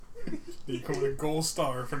You come with a gold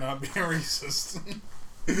star for not being racist.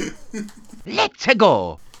 Let's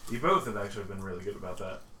go. You both have actually been really good about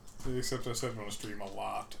that. Except I said I'm going to stream a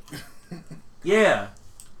lot. Yeah.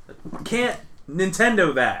 Can't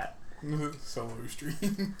Nintendo that. Solo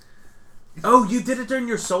stream. Oh, you did it during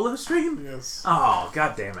your solo stream? Yes. Oh,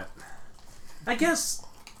 god damn it. I guess...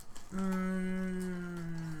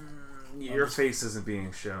 your face isn't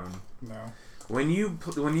being shown. No. When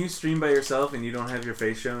you stream by yourself and you don't have your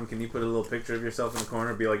face shown, can you put a little picture of yourself in the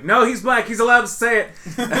corner and be like, no, he's black, he's allowed to say it?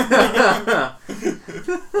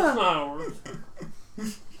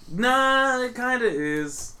 Nah, it kind of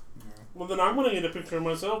is. Well, then I'm going to get a picture of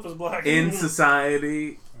myself as black. In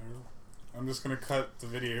society. I'm just going to cut the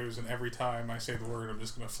videos, and every time I say the word, I'm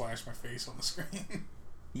just going to flash my face on the screen.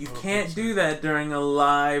 You can't do that during a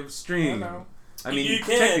live stream. I know. I mean, you you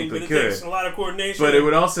can, technically but it could. takes a lot of coordination. But it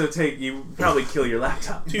would also take... You probably kill your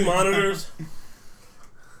laptop. 2 monitors.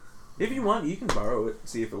 If you want, you can borrow it.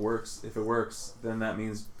 See if it works. If it works, then that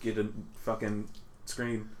means get a fucking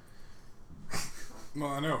screen. Well,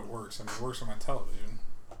 I know it works. I mean, it works on my television.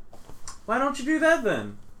 Why don't you do that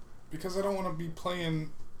then? Because I don't want to be playing...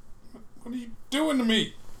 What are you doing to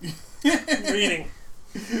me? Reading.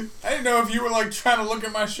 I didn't know if you were like trying to look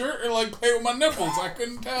at my shirt or like play with my nipples. I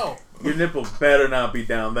couldn't tell. Your nipple better not be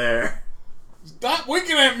down there. Stop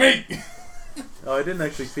winking at me. Oh, I didn't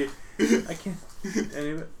actually see it. I can't...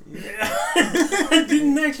 Anyway, yeah. I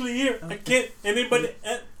didn't actually hear. I can't. Anybody...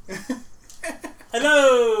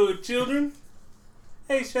 Hello, children.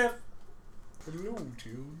 Hey, chef. Hello,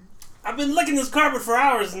 children. I've been licking this carpet for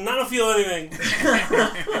hours and I don't feel anything.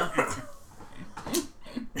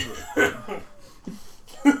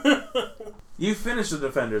 You finished The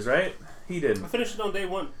Defenders, right? He I didn't. finished it on day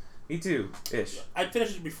 1. Me too, ish. I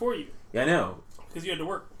finished it before you Yeah, I know. because you had to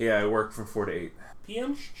work. Yeah, I work from 4 to 8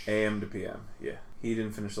 PM? a.m. to p.m. Yeah, he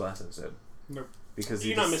didn't finish the last episode. Nope. Because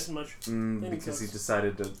You're not missing much. because he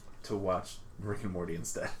decided to watch Rick and Morty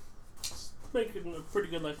instead. Making a pretty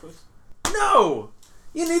good life choice. No,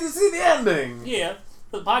 you need to see the ending. Yeah,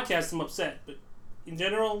 for the podcast I'm upset, but in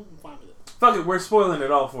general, I'm fine with it. Fuck it, we're spoiling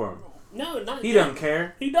it all for him. No, not He yet. doesn't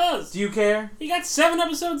care. He does. Do you care? He got 7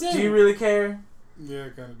 episodes in. Do you really care? Yeah, I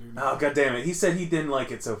kind of do. Oh, god damn it. He said he didn't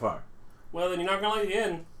like it so far. Well, then you're not gonna like the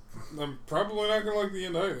end. I'm probably not going to like the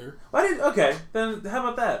end either. Okay, then how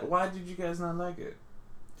about that? Why did you guys not like it?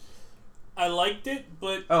 I liked it,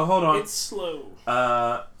 but Oh, hold on. it's slow.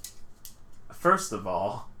 First of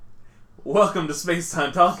all, welcome to Space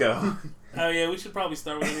Time Taco. Oh yeah, we should probably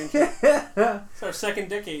start with an intro. It's our 2nd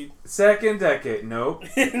decade. Second decade. Nope.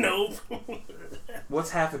 Nope.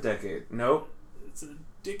 What's half a decade? Nope. It's a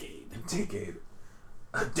decade. Decade.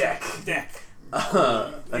 A deck. Deck.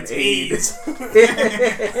 An It's aid. AIDS. Why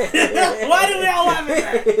do we all laugh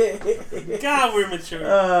at that? God, we're mature.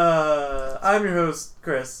 I'm your host,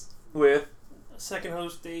 Chris, with... Second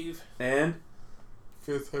host, Dave. And...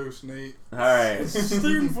 5th host, Nate. Alright.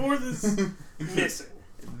 3rd and 4th is missing.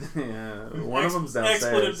 Yeah, one of them's downstairs.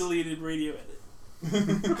 Expletive deleted radio edit.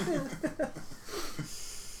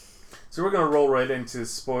 So we're going to roll right into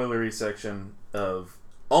spoilery section of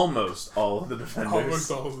almost all of the Defenders.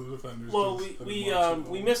 Almost all of the Defenders. Well,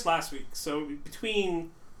 we missed last week, so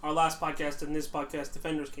between our last podcast and this podcast,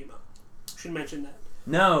 Defenders came out. Should mention that.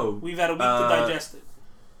 No. We've had a week to digest it.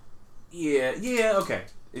 Yeah, okay.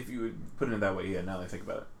 If you would put it that way, yeah, now that I think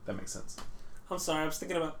about it. That makes sense. I'm sorry, I was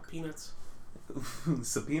thinking about peanuts.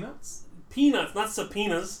 Subpoenas? Peanuts, not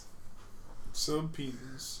subpoenas.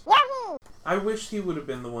 Subpoenas. I wish he would have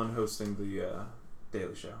been the one hosting the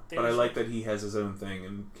Daily Show. But I like that he has his own thing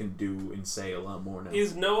and can do and say a lot more now.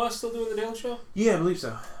 Is Noah still doing the Daily Show? Yeah, I believe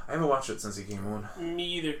so. I haven't watched it since he came on. Me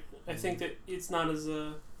either. I think that it's not as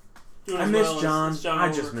doing I as miss well John. as John I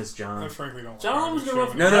Oliver. just miss John. I frankly don't. John Oliver's gonna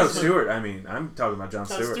run for No, president. Stewart. I mean, I'm talking about Jon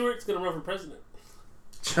Jon Stewart. Stewart's gonna run for president.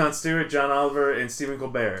 Jon Stewart, John Oliver, and Stephen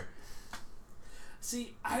Colbert.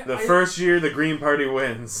 See, The first year the Green Party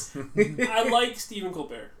wins. I like Stephen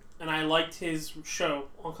Colbert, and I liked his show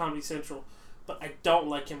on Comedy Central, but I don't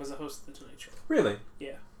like him as a host of The Tonight Show. Really?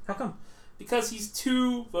 Yeah. How come? Because he's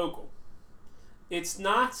too vocal. It's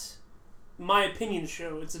not my opinion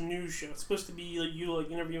show, it's a news show. It's supposed to be like you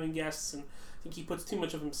interviewing guests, and I think he puts too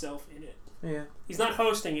much of himself in it. Yeah. He's not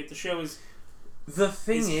hosting it, the show is... The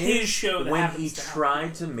thing It's is, his show that when happens he to tried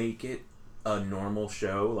happen. to make it a normal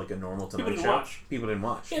show, like a normal Tonight People didn't Show, watch. people didn't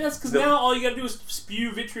watch. Yeah, that's because now all you gotta do is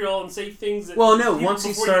spew vitriol and say things that... Well, no. people Once he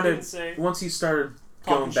before you started didn't say. going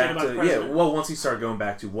Talking shit back about the to president. once he started going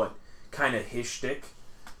back to what kind of his shtick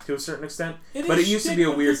to a certain extent, It but is it used to shtick, be a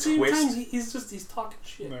but at weird the same twist. time, he's talking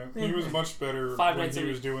shit. No, he was much better 5 when nights a he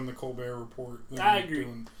week. was doing the Colbert Report. Than I agree.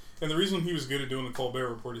 Doing, And the reason he was good at doing the Colbert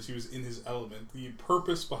Report is he was in his element. The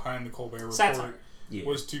purpose behind the Colbert Report Satire.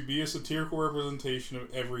 was to be a satirical representation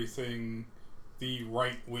of everything the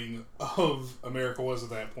right wing of America was at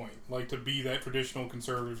that point. Like, to be that traditional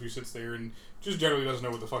conservative who sits there and just generally doesn't know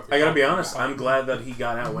what the fuck they're I gotta be talking honest, about. I'm glad that he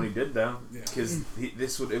got out when he did, though. Yeah. Because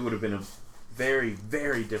it would have been a very,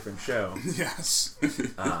 very different show. Yes.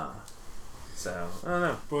 So, I don't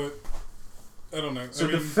know. But, I don't know. So, I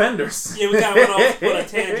mean, Defenders. Yeah, we got one off on a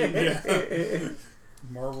tangent. Yeah.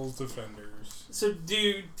 Marvel's Defenders. So,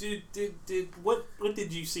 what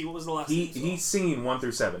did you see? What was the last episode? He's seen 1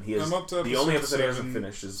 through 7. He has I'm up to the only episode he episode hasn't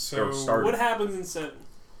finished is so started. What happens in 7?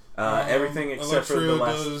 Everything except for the Electra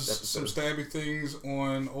last does episode. some stabby things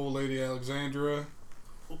on old lady Alexandra.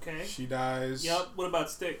 Okay. She dies. Yep. What about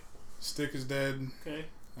Stick? Stick is dead. Okay.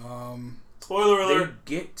 They Spoiler alert.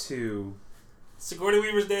 get to... Sigourney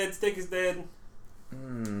Weaver's dead. Stick is dead.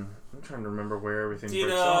 I'm trying to remember where everything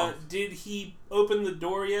breaks off. Did he open the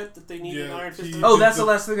door yet that they needed an Iron Fist? Oh, did that's the the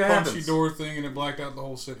last thing that punchy happens. door thing, and it blacked out the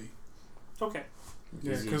whole city. Okay.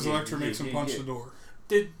 Yeah, because Electra makes him punch the door.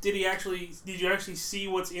 Did you actually see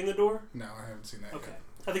what's in the door? No, I haven't seen that Okay. yet.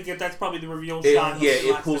 I think that's probably the reveal It, shot. yeah, of the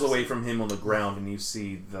it last pulls away episode. from him on the ground, and you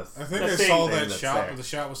see the. I think The I thing saw thing that that's shot, there. but the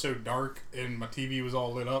shot was so dark, and my TV was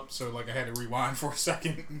all lit up, so like I had to rewind for a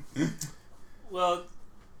second. Well,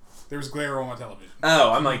 There was glare on my television.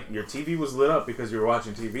 Oh, I'm like, your TV was lit up because you were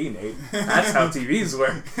watching TV, Nate. That's how TVs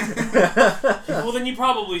work. well, then you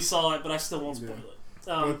probably saw it, but I still won't spoil it.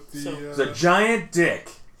 But the, It's a giant dick.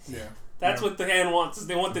 Yeah. That's what the hand wants. Is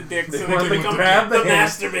they want the dick, They so want they to can become grab the the hand.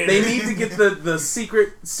 masturbator. They need to get the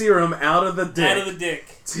secret serum out of the dick out of the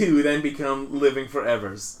dick. to then become living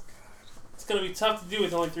forevers. It's gonna be tough to do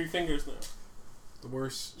with only 3 fingers now. The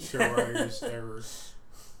worst show writers ever.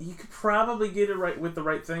 You could probably get it right with the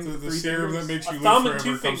right thing. The with 3 serum fingers. that makes you A live thumb forever and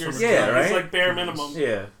 2 comes from fingers. a Yeah, drug. right? It's like bare minimum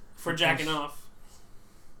Yeah. for jacking off.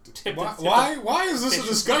 Tip to tip. Why is this a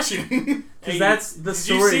discussion? Because Hey, that's the did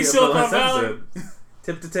you story see of the Silicon last Valley? episode.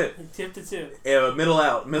 Tip to tip. Tip to tip. Middle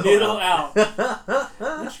out. Middle out.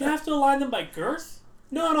 Would you have to align them by girth?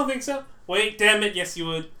 No, I don't think so. Wait, damn it. Yes, you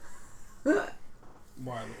would. Why,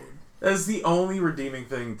 Lord? That's the only redeeming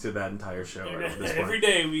thing to that entire show right at this point. Every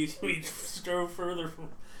day we strove further from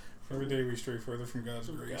Every day we stray further from God's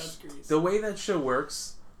grace. God's grace. The way that show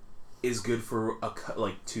works is good for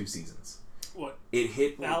like 2 seasons. What? It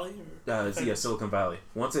hit Valley? Or yeah, Silicon Valley.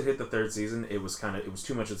 Once it hit the 3rd season, it was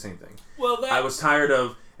too much of the same thing. Well, that I was tired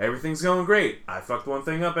of everything's going great. I fucked one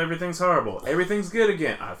thing up, everything's horrible. Everything's good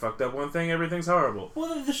again. I fucked up one thing, everything's horrible.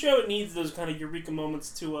 Well, the show needs those kind of eureka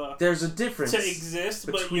moments to There's a difference exist,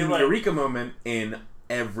 but between you're the right. Eureka moment in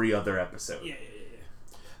every other episode. Yeah.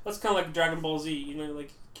 That's kind of like Dragon Ball Z. You know,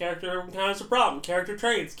 like character encounters a problem, character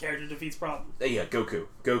trains, character defeats problem. Yeah, Goku.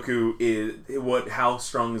 Goku is how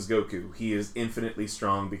strong is Goku? He is infinitely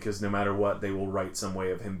strong because no matter what, they will write some way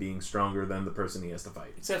of him being stronger than the person he has to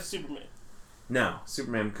fight. Except Superman. No,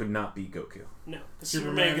 Superman could not beat Goku. No, because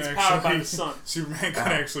Superman gets powered by the sun. Superman could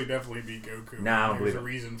actually definitely beat Goku. Nah, I don't There's believe a it.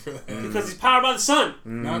 reason for that. Because he's powered by the sun.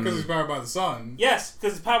 Not because he's powered by the sun. Yes,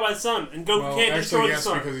 because he's powered by the sun, and Goku Well, can't destroy actually, the yes,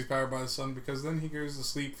 sun. because he's powered by the sun. Because then he goes to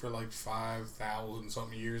sleep for like 5,000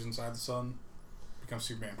 something years inside the sun. Becomes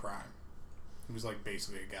Superman Prime. He was like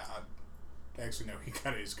basically a god. Actually, no, he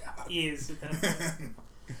kind of is God. He is.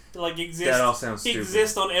 Like exist. That all sounds stupid.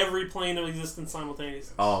 Exist on every plane of existence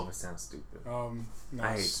simultaneously. All of it sounds stupid. No,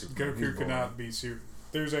 I hate Superman. He's Goku could not beat Super.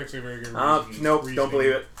 There's actually a very good reason. Nope, don't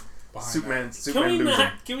believe it. behind Superman Can we losing.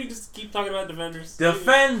 not? Can we just keep talking about Defenders?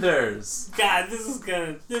 Defenders! God, this is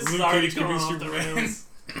Luke already Cage could going be off the Superman. rails.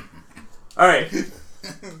 Alright, that.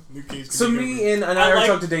 Luke Cage could so be me Goku. and I I already like-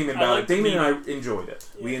 talked to Damien I about like it. the Damien and I beginning. enjoyed it.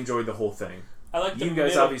 Yeah. We enjoyed the whole thing. I like the You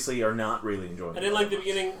guys middle. obviously are not really enjoying it. I didn't like the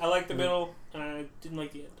beginning. I liked the middle. And I didn't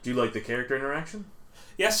like the end. Do you like the character interaction?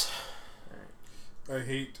 Yes. I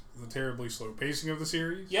hate the terribly slow pacing of the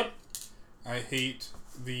series. Yep. I hate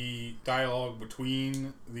the dialogue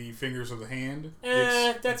between the fingers of the hand.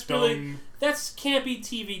 That's dumb, really that's campy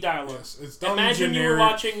TV dialogue. Yes, it's dumb, Imagine generic. you were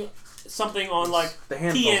watching something on like The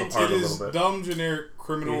hand TNT. falls apart It a is little bit. dumb, generic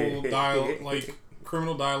criminal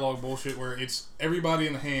criminal dialogue bullshit where it's everybody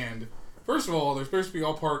in the hand. First of all, they're supposed to be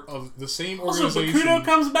all part of the same Also, organization. Bakudo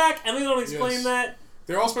comes back and they don't explain Yes. that.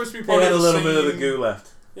 They're all supposed to be They part had of a the little same. bit of the goo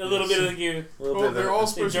left. A little bit of the goo. Well, they're all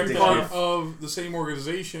supposed to be jerked part off. of the same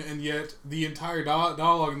organization, and yet the entire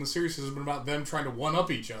dialogue in the series has been about them trying to one up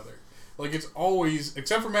each other. Like it's always,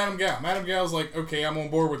 except for Madame Gao. Madame Gao's like, okay, I'm on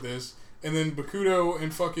board with this, and then Bakudo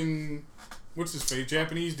and fucking what's his face,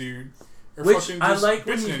 Japanese dude, are Which fucking I just like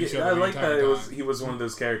when bitching you at each get, other. I the like entire that time. he was one of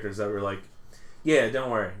those characters that were like, yeah, don't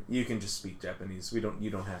worry, you can just speak Japanese. You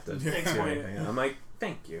don't have to Yeah. do anything. I'm like,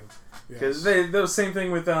 Thank you. Yes. Because the same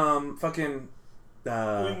thing with fucking.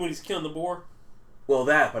 when he's killing the boar. Well,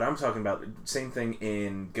 that, but I'm talking about same thing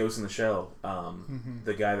in Ghost in the Shell.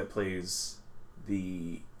 The guy that plays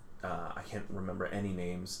the I can't remember any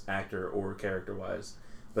names, actor or character wise,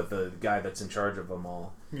 but the guy that's in charge of them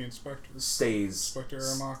all. The inspector. Stays. Inspector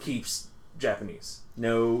Aramaki. Keeps Japanese.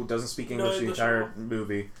 No, doesn't speak English the English entire at all.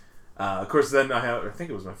 movie. Of course, then I think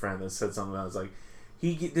it was my friend that said something. I was like,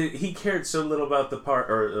 he cared so little about the part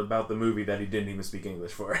or about the movie that he didn't even speak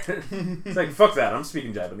English for it. It's like, fuck that, I'm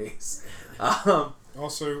speaking Japanese.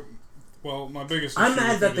 Also, well, my biggest. I'm issue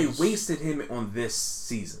mad with that it they is- wasted him on this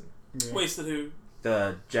season. Yeah. Wasted who?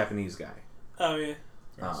 The Japanese guy. Oh yeah.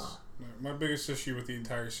 Yes. No, my biggest issue with the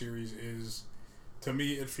entire series is, to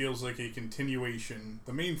me, it feels like a continuation.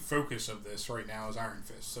 The main focus of this right now is Iron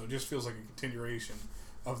Fist, so it just feels like a continuation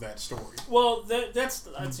of that story. Well, that's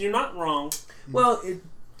you're not wrong. Well,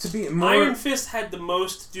 to be more Iron Fist had the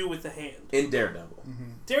most to do with the hand. in Daredevil.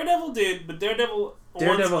 Daredevil did, but Daredevil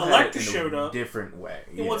Daredevil once had Elektra it in showed a up. different way.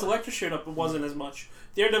 Once Elektra showed up, it wasn't as much.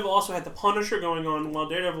 Daredevil also had the Punisher going on while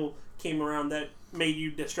Daredevil came around. That made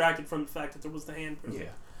you distracted from the fact that there was the hand. Yeah.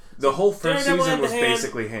 The whole first Daredevil season had was the hand.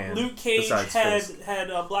 basically hand. Luke Cage besides had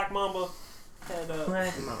Fist. Black Mamba. Had Black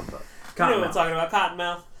Mamba. you know what I'm Cottonmouth. talking about?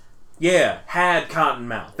 Cottonmouth. Yeah, had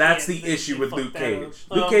Cottonmouth. That's Yeah, the they issue with fucked Luke that Cage.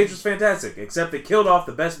 up. Luke Cage was fantastic, except they killed off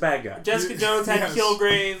the best bad guy. Jessica Jones had Yes.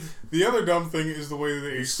 Killgrave. The other dumb thing is the way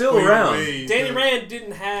they He's still explain around. away Danny the- Rand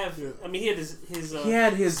didn't have. Yeah. I mean, he had his He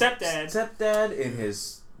had his stepdad. and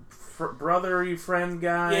his brothery friend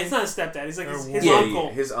guy. Yeah, it's not his stepdad. He's like his yeah, uncle.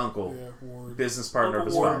 yeah, his uncle, Yeah, Ward. business partner of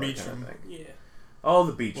his Uncle father. Ward Kind Meacham. of thing. Yeah. All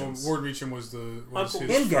the Well, Beechams. Ward Meacham was Uncle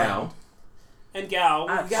his And Gal. friend. And Gal.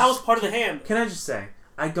 I- Gal was part of the hand. Can I just say,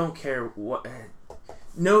 I don't care what.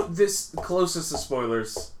 No, this closest to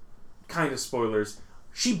spoilers, kind of spoilers.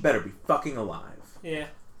 She better be fucking alive. Yeah.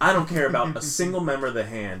 I don't care about a single member of the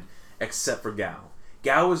hand except for Gal.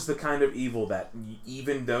 Gal is the kind of evil that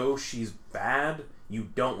even though she's bad, you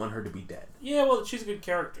don't want her to be dead. Yeah, well, she's a good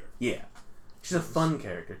character. Yeah. She's a fun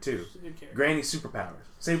character, too. She's a good character. Granny superpowers.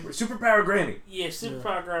 Say superpower Granny. Yeah,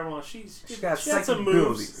 Superpower Grandma. She got she had psychic some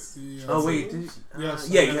moves. abilities. The, Oh, wait. Did Yes,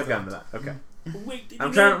 yeah, I you know have that. gotten to that. Okay. Wait, did I'm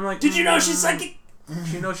you trying know? to, I'm like, Did you know she's psychic?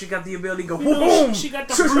 You know she got the ability to go You know boom. she got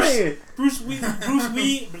the Shush me. Bruce Wee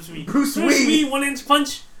 1-inch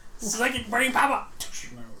punch. Psychic brain power.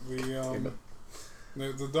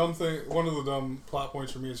 No, the dumb thing, one of the dumb plot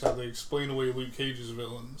points for me is how they explain away Luke Cage's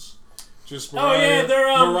villains. Just Oh, yeah, they're,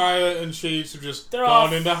 Mariah and Shades have just they're gone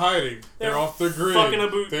off- into hiding. They're off the grid. fucking a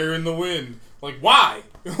boot. They're in the wind. Like, why?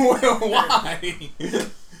 Why?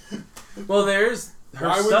 Well, there's her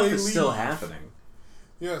Why would stuff they is still leave? happening.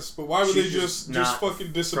 Yes, but why would She's they just not fucking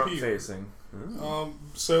Front disappear? facing.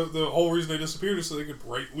 So the whole reason they disappeared is so they could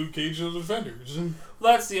write Luke Cage as Defenders.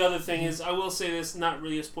 Well, that's the other thing is, I will say this, not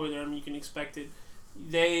really a spoiler, I mean, you can expect it.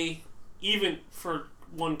 They, even for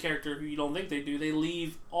one character who you don't think they do, they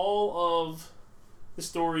leave all of the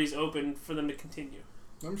stories open for them to continue.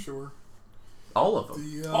 I'm sure. All of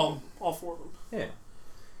them. The, All four of them. Yeah.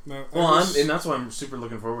 no, I Well, guess and that's why I'm super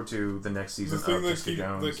looking forward to the next season thing of that Jessica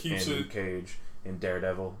Jones that keeps and it- Luke Cage and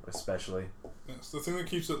Daredevil, especially. yes, the thing that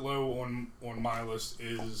keeps it low on my list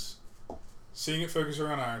is seeing it focus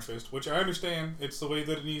around Iron Fist, which I understand it's the way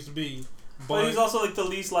that it needs to be. But he's also like the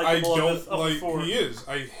least I likable don't of the like four. he is.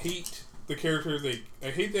 I hate the character I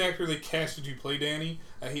hate the actor they casted to play Danny.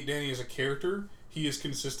 I hate Danny as a character. He is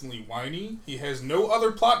consistently whiny. He has no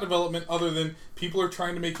other plot development other than people are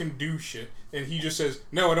trying to make him do shit, and he just says,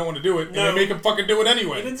 "No, I don't want to do it," and No. they make him fucking do it He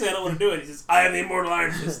anyway. didn't say I don't want to do it. He says, I am the immortal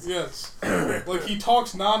Iron Fist. Yes, like he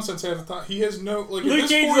talks nonsense half the time. He has no like. Luke at this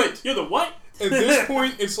Cage's point, like, you're the what? at this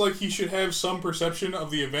point, it's like he should have some perception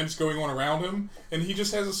of the events going on around him, and he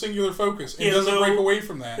just has a singular focus and He has doesn't no- break away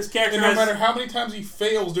from that. his character and no has- matter how many times he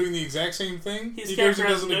fails doing the exact same thing, His he goes character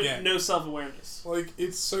and has does it again. no self-awareness. Like,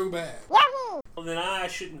 it's so bad. Well, then I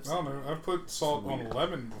shouldn't have I don't know. I've put salt on a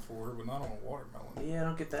lemon before, but not on a watermelon. Yeah, I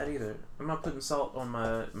don't get that either. I'm not putting salt on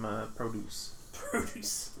my produce.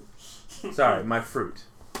 produce. Sorry, my fruit.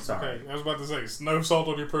 Sorry. Okay, I was about to say, it's no salt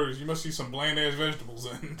on your produce. You must see some bland-ass vegetables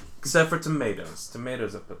in. Except for tomatoes.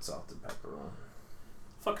 Tomatoes I put salt and pepper on.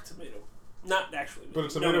 Fuck a tomato. Not actually. But a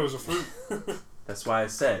tomato is a fruit. That's why I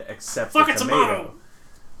said except Fuck for a tomato. tomato.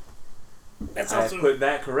 That's I also. put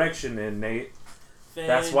that correction in, Nate.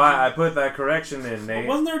 That's why I put that correction in, Nate.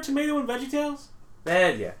 Wasn't there a tomato in VeggieTales?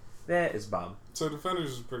 That is Bob. So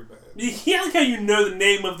Defenders is pretty bad. Yeah, like how you know the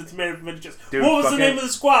name of the tomato from VeggieTales. Dude, What was the fucking- name of the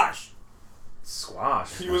squash?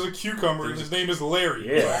 Squash. He was a cucumber, and his name is Larry.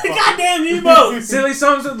 Yeah. Goddamn you both! Silly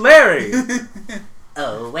songs with Larry.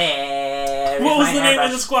 Oh, where? What was the name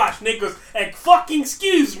of the squash? Nick goes, fucking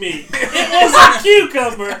excuse me. It was a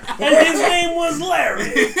cucumber, and his name was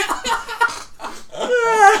Larry.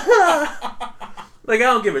 Like, I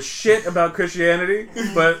don't give a shit about Christianity,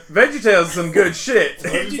 but VeggieTales is some good shit.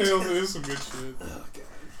 VeggieTales is some good shit.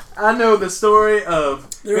 I know the story of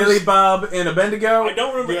Billy Bob and a Bendigo. I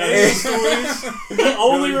don't remember any of the stories. I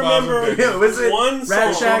only Billy Bob remember and Bendigo. Was it one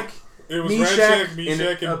Rat song. Shack? It was Meshack,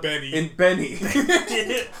 Meshach, and Benny. And Benny.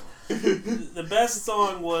 The best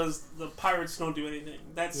song was "The Pirates Don't Do Anything."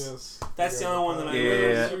 That's the only one that I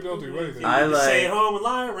remember. You don't do anything. I like- Stay at home and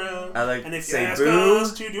lie around. I like And if you Say ask Boo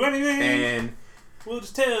us to do anything, and we'll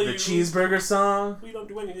just tell the you cheeseburger song. we don't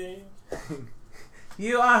do anything.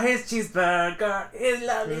 You are his cheeseburger, his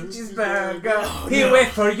lovely cheeseburger. Oh, He no. wait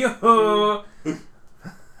for you.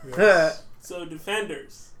 Yes. So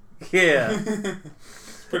Defenders. Yeah.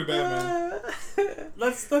 Pretty bad, man.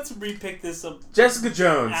 Let's repick this up Jessica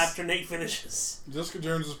Jones. after Nate finishes. Jessica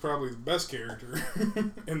Jones is probably the best character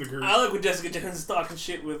in the group. I like when Jessica Jones is talking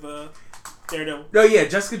shit with Daredevil. Oh yeah,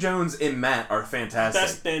 Jessica Jones and Matt are fantastic.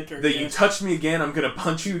 Best banter. The yeah. you touched me again, I'm gonna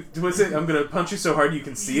punch you. Was it? I'm gonna punch you so hard you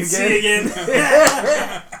can see You again. see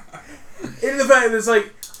again. In the fact that it's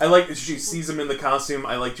like, I like that she sees him in the costume.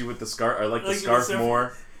 I liked you with the scarf. I like the Like you scarf with the-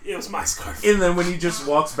 more. It was my scarf. And then when he just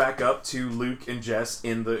walks back up to Luke and Jess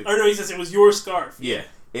in the Or no, he says it was your scarf. yeah,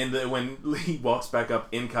 when he walks back up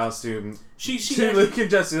in costume She to actually, Luke and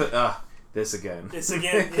Jess, he's like, this again. this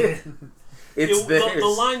again. Yeah. It's theirs. the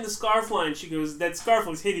line, the scarf line. She goes, "That scarf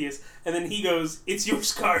looks hideous," and then he goes, "It's your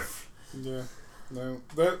scarf." Yeah. No.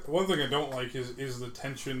 That one thing I don't like is the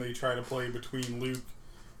tension they try to play between Luke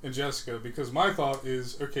and Jessica, because my thought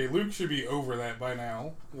is, okay, Luke should be over that by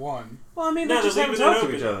now. One. Well, I mean, No, they just they're haven't leaving it talked to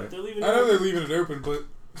open. each other. They're leaving it I know open. they're leaving it open, but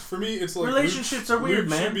for me, it's like Relationships Luke, are weird, Luke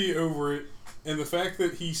man. should be over it, and the fact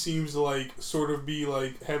that he seems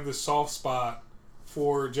to have this soft spot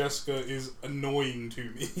for Jessica is annoying to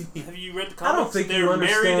me. Have you read the comics? I don't think they're you married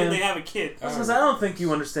understand- and they have a kid. I was gonna say, I don't think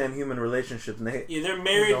you understand human relationships, Nate. Yeah, they're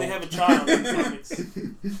married and they have a child in the comics.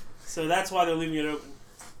 So that's why they're leaving it open.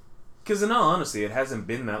 Because in all honesty, it hasn't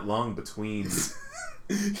been that long between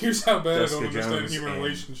Here's how bad Jessica I don't understand Jones human and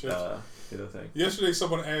relationships. the other thing. Yesterday,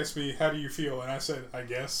 someone asked me, "How do you feel?" and I said, "I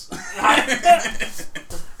guess."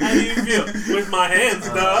 How do you feel? With my hands,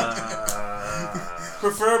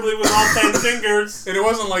 preferably with all 10 fingers. And it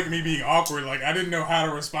wasn't like me being awkward. Like I didn't know how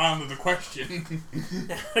to respond to the question.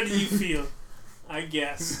 How do you feel? I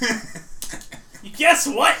guess. You guess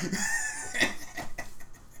what?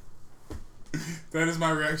 That is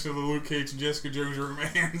my reaction to the Luke Cage and Jessica Jones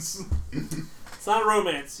romance. It's not a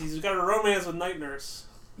romance. He's got a romance with Night Nurse.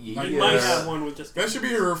 Yeah. He might have one with Jessica. That should be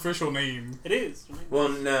her official name. It is. Well,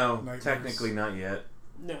 no, Night technically not yet.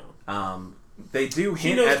 No. They do She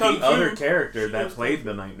hint knows at Kung the Fu. other character She that knows played Kung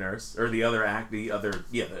the Night Nurse, or the other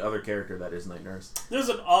character that is Night Nurse. There's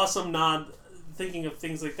an awesome nod, thinking of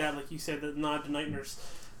things like that, like you said, the nod to Night Nurse.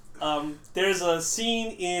 There's a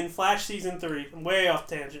scene in Flash Season 3, I'm way off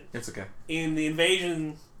tangent, It's okay. in the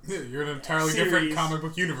Invasion Yeah, you're in an entirely different Series. comic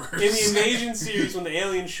book universe. in the Invasion series when the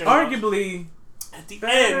aliens show up. Arguably, At the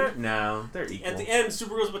better. end, No, they're equal. At the end,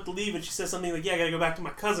 Supergirl's about to leave, and she says something like, "Yeah, I gotta go back to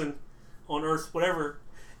my cousin on Earth, whatever."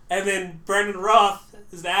 And then Brandon Roth,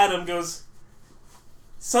 as Adam,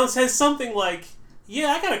 says something like, "Yeah,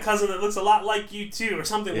 I got a cousin that looks a lot like you too," or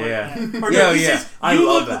something Yeah. like that. Or Yeah, he yeah. says, I "You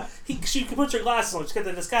love look." that. She puts her glasses on. She's got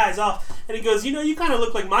the disguise off, and he goes, "You kind of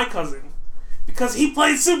look like my cousin." Because he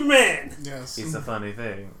played Superman. Yes. It's a funny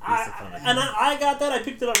thing. I got that. I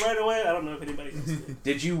picked it up right away. I don't know if anybody else did.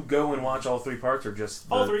 Did you go and watch all 3 parts or just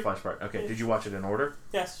the All 3. Flash part? Okay. Yeah. Did you watch it in order?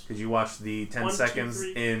 Yes. Did you watch the 10 1, 2, seconds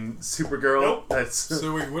 3. in Supergirl? Nope. That's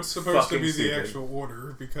So wait, what's supposed to Fucking be the stupid. actual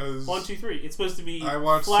order? Because 1, 2, 3. It's supposed to be I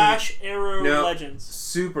watched Flash, Arrow, No. Legends.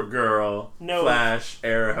 Supergirl, No. Flash,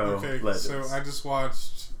 Arrow, okay, Legends. so I just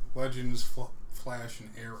watched Legends, Flash, and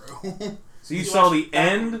Arrow. So you saw the watched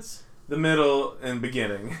end, backwards. the middle, and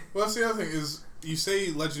beginning. Well, that's the other thing is you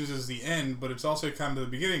say Legends is the end, but it's also kind of the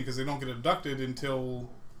beginning because they don't get abducted until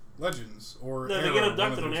Legends or No, Arrow, they get one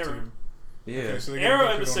abducted of on those Arrow. two. Yeah. Okay, so they get Arrow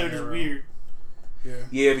abducted on episode is Arrow. weird. Yeah.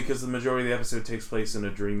 Yeah, because the majority of the episode takes place in a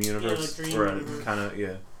dream universe. dream or universe. kind of,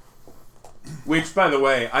 yeah. Which, by the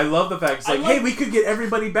way, I love the fact it's I like, like- hey, we could get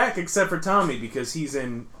everybody back except for Tommy because he's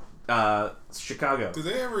in Chicago. Did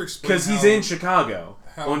they ever explain Because he's how- in Chicago.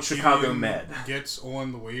 how On Chicago Gideon Med. gets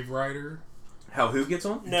on the Wave Rider? How who gets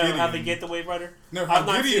on? No, how they Gideon. get the Wave Rider? No, how I've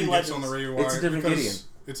not Gideon seen gets Legends. on the Wave It's a Rider. different because Gideon.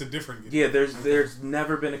 It's a different Gideon. Yeah, there's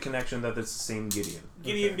never been a connection that it's the same Gideon.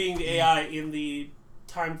 Gideon Okay. being the AI in the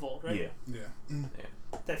Time Vault, right? Yeah. Yeah.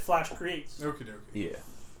 That Flash creates. Okie dokie. Yeah.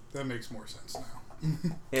 That makes more sense now.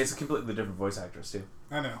 It's a completely different voice actress too.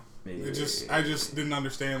 I know. I just didn't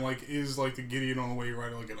understand. Like, is like the Gideon on the way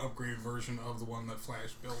right? Like an upgraded version of the one that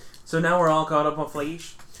Flash built. So now we're all caught up on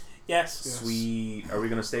Flash. Yes. Sweet. Are we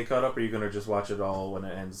gonna stay caught up, or are you gonna just watch it all when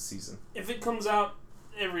it ends the season? If it comes out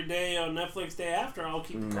every day on Netflix day after, I'll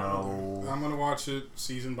keep it caught up. No. I'm gonna watch it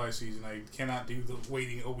season by season. I cannot do the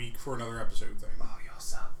waiting a week for another episode thing. Oh, y'all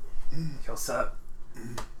suck. Y'all suck.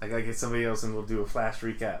 I gotta get somebody else and we'll do a Flash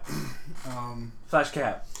recap. Flash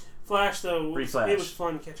cap. Flash, though, Reflash. it was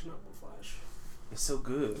fun catching up with Flash. It's so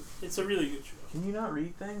good. It's a really good show. Can you not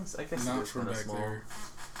read things? I guess Not it's from kind of back small. there.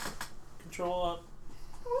 Control up.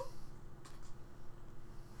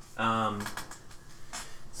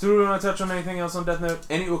 So do we want to touch on anything else on Death Note?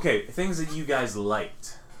 Things that you guys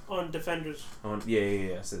liked. On Defenders.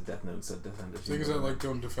 Yeah. I said Death Note, said Defenders. Things I liked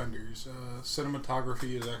on Defenders.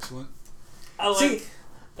 Cinematography is excellent. I like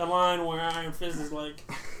the line where Iron Fist is like,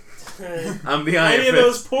 I'm the Iron any of Fist.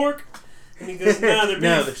 those pork? And he goes, no, they're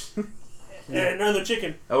beef. No, they're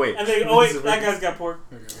chicken. Oh wait. And they go, oh wait, that guy's got pork.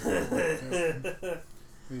 Okay.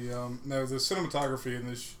 The cinematography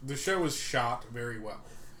in the show is shot very well.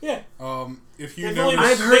 Yeah. If you They've notice,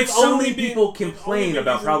 only- I've heard they've so only many been- people they've only complain been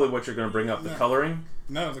about using- probably what you're going to bring up, the No. coloring.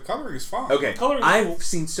 no, the coloring is fine. Okay, Coloring is I've cool.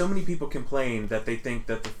 seen so many people complain that they think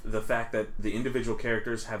that the fact that the individual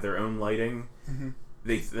characters have their own lighting,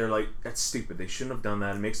 they're like, that's stupid. They shouldn't have done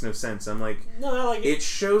that. It makes no sense. I'm like, No, I like it. it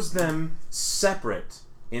shows them separate,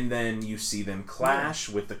 and then you see them clash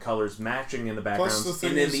with the colors matching in the backgrounds, the thing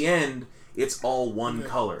and in is- the end, it's all one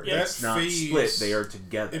color. Yeah. It's That not fades- split. They are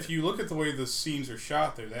together. If you look at the way the scenes are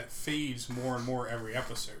shot there, that fades more and more every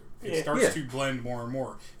episode. It Yeah. starts Yeah. to blend more and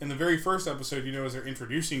more. In the very first episode, as they're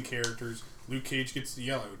introducing characters, Luke Cage gets the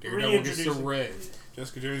yellow, Daredevil gets the Reintroducing. red,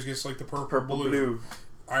 Jessica Jones gets like the purple Purple, blue.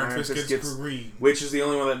 Iron Fist gets green. Which is the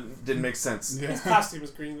only one that didn't make sense. Yeah. His costume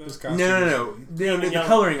is green, though. His costume No. is green. The yellow.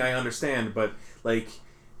 coloring I understand, but like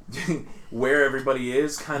where everybody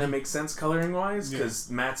is kind of makes sense coloring wise because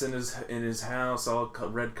Matt's in his house all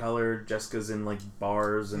red colored. Jessica's in like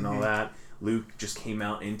bars and all that. Luke just came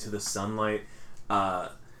out into the sunlight.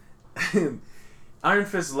 Iron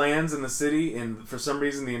Fist lands in the city, and for some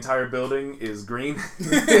reason the entire building is green.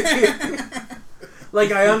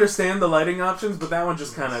 Like I understand the lighting options, but that one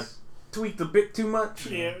just kind of tweaked a bit too much.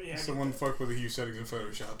 Yeah. Someone fucked with the hue settings in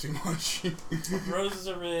Photoshop too much. Roses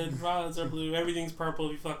are red, violets are blue, everything's purple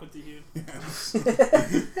if you fuck with the hue.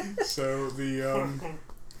 So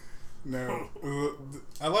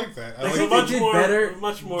I like that. I I like think the- they did better.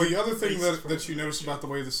 Much more. The other thing basic that you notice about the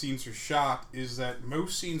way the scenes are shot is that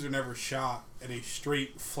most scenes are never shot at a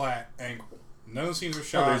straight, flat angle. None of the scenes are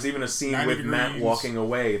shot. There's even a scene 90 with Matt degrees. walking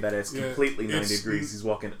away that is completely 90 it's- degrees. He's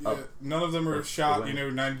walking up. None of them are or shot, away.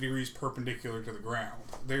 90 degrees perpendicular to the ground.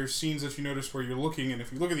 There's scenes that you notice where you're looking, and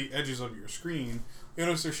if you look at the edges of your screen, you'll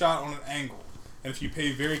notice they're shot on an angle. And if you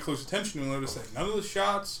pay very close attention, you'll notice that none of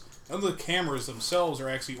the cameras themselves are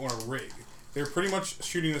actually on a rig. They're pretty much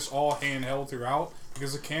shooting this all handheld throughout,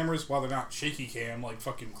 because the cameras, while they're not shaky cam like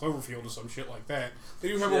fucking Cloverfield or some shit like that, they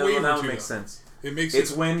do have a wave that or one two. makes sense.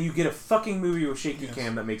 It's when you get a fucking movie with shaky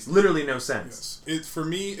cam that makes literally no sense. For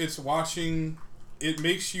me, it's watching. It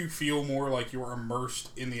makes you feel more like you're immersed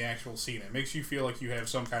in the actual scene. It makes you feel like you have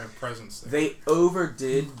some kind of presence there. They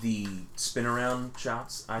overdid the spin around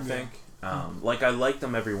shots, I think. Like I liked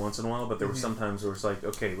them every once in a while, but there were sometimes where it's like,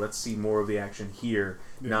 okay, let's see more of the action here,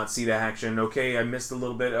 not see the action. Okay, I missed a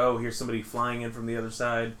little bit. Oh, here's somebody flying in from the other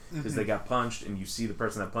side because they got punched, and you see the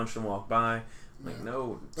person that punched them walk by. Like,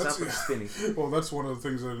 no, stop with the spinning. Well, that's one of the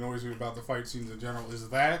things that annoys me about the fight scenes in general is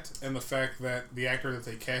that, and the fact that the actor that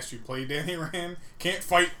they cast to play Danny Rand can't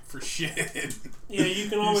fight for shit. Yeah, you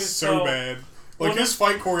can always He's so tell. bad. Like, Well, his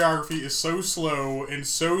fight choreography is so slow and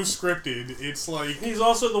so scripted. It's like, He's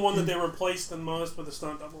also the one that they replaced the most with a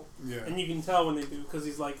stunt double. yeah. And you can tell when they do, because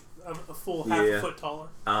he's like a full half Yeah. foot taller.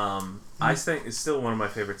 I think it's still one of my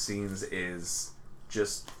favorite scenes is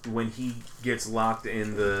just when he gets locked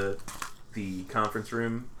in the conference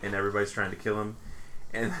room and everybody's trying to kill him,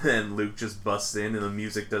 and then Luke just busts in and the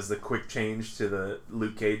music does the quick change to the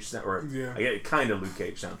Luke Cage kind of Luke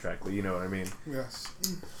Cage soundtrack, but you know what I mean. Yes.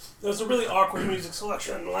 There was a really awkward music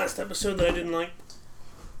selection in the last episode that I didn't like.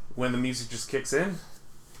 When the music just kicks in,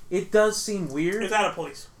 it does seem weird. It's out of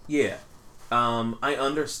place. Yeah. I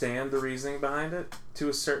understand the reasoning behind it to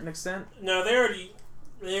a certain extent. No, they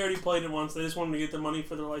already played it once. They just wanted to get the money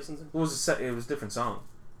for their licensing. It was a different song.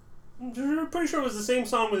 I'm pretty sure it was the same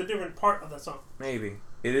song with a different part of that song. Maybe.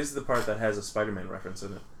 It is the part that has a Spider-Man reference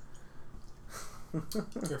in it.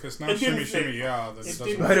 If it's not It didn't Shimmy fit. Shimmy Yeah, then it It doesn't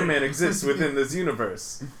didn't matter. Spider-Man exists within this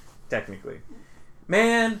universe, technically.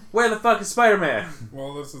 Man, where the fuck is Spider-Man?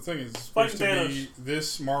 Well, that's the thing. It's supposed to Fighting be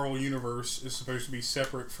this Marvel universe is supposed to be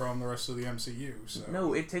separate from the rest of the MCU. So.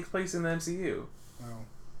 No, it takes place in the MCU. Oh,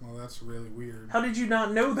 well, that's really weird. How did you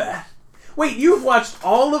not know that? Wait, you've watched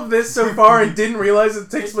all of this so far and didn't realize it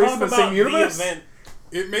takes place in the same universe? The event.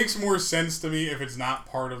 It makes more sense to me if it's not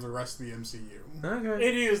part of the rest of the MCU. Okay.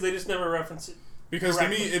 It is. They just never reference it. Because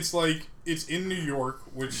Correctly. to me, it's like it's in New York,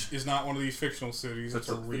 which is not one of these fictional cities. It's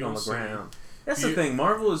a real on the city. ground. That's the thing.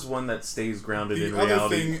 Marvel is one that stays grounded in The other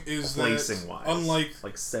reality. thing is placing that wise, unlike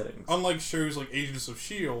like settings, unlike shows like Agents of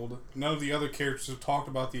S.H.I.E.L.D., none of the other characters have talked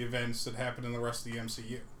about the events that happen in the rest of the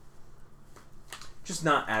MCU. just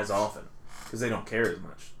not as often because they don't care as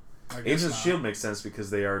much. Agents of S.H.I.E.L.D. makes sense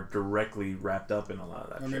because they are directly wrapped up in a lot of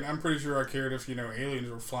that. I mean, I'm pretty sure I cared if aliens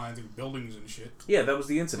were flying through buildings and shit. Yeah, that was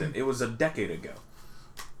the incident. It was a decade ago.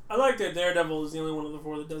 I like that Daredevil is the only one of the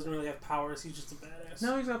four that doesn't really have powers. He's just a badass.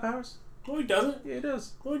 No, he's got powers. No, he doesn't. Yeah, he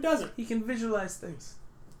does. No, he doesn't. He can visualize things.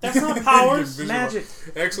 That's not powers. Magic.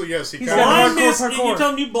 Actually, yes, he He's can. got Blindness. Parkour. You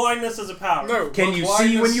tell me blindness is a power. No. Can but you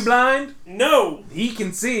see when you blind? No. He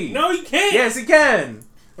can see. No, you can't. Yes, he can.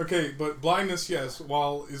 Okay, but blindness, yes,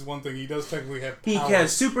 while is one thing, he does technically have He powers.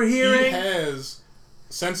 has super hearing. He has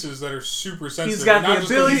senses that are super sensitive. He's got not the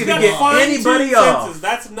just ability because to he's get blind. anybody fine-tuned off. senses.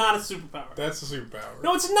 That's not a superpower. That's a superpower.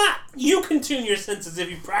 No, it's not. You can tune your senses if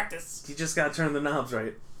you practice. You just gotta turn the knobs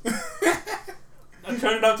right. I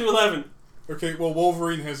turned it up to 11. Okay, well,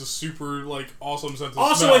 Wolverine has a super, awesome sense of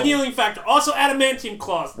Also smell. a healing factor. Also adamantium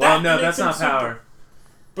claws. Well, That no, makes that's him not super. power.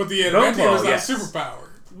 But the Bone adamantium claw, is not yes. superpower.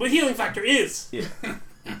 But healing factor is. Yeah.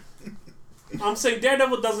 I'm saying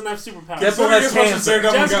Daredevil doesn't have superpowers. Deadpool Considering has as much as cancer.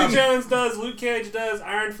 Daredevil Jessica got- Jones does, Luke Cage does,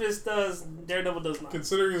 Iron Fist does, Daredevil does not.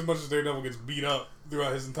 Considering as much as Daredevil gets beat up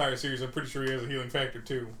throughout his entire series, I'm pretty sure he has a healing factor,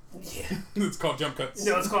 too. Yeah. It's called jump cuts.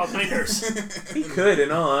 No, it's called Night Nurse. He could,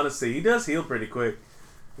 in all honesty. He does heal pretty quick.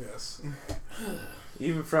 Yes.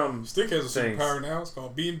 Even from Stick has a things. superpower now. It's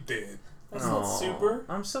called being dead. That's not Aw, super.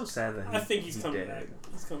 I'm so sad that I think he's coming dead.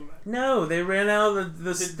 back. He's coming back. No, they ran out of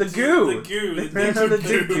the goo. The goo. They The ran out of the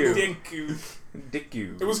dick goo. dick goo. Dick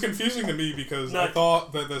goo. It was confusing to me because I Nut.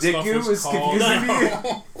 thought that the Dick stuff goo was was called... confusing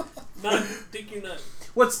to No. Nut. Dick you nut.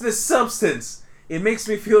 What's this substance? It makes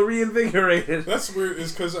me feel reinvigorated. That's weird,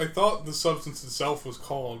 is because I thought the substance itself was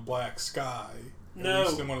called Black Sky. At No.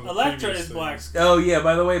 least in one of the Elektra previous is things. Black Sky. Oh yeah,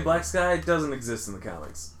 by the way, Black Sky doesn't exist in the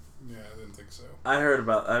comics. Yeah, I didn't think so. I heard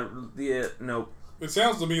about. Nope. It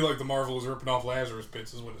sounds to me like the Marvel is ripping off Lazarus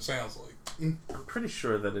Pits, is what it sounds like. I'm pretty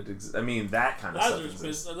sure that it exists. I mean, that kind of Lazarus stuff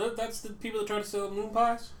exists. Pits. That's the people that try to sell moon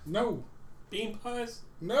pies? No. Bean pies?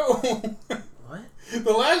 No. What?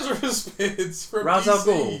 The Lazarus Pits from Ra's al DC.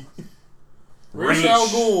 Ghul. Ra's al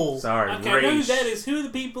Ghul. Sorry, Okay, I know who Raish. that is. Who are the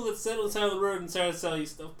people that sit on the side of the road and start to sell you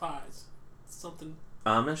stuffed pies? Something.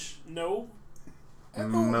 Amish. No. No.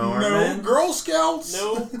 Mormons? Girl Scouts.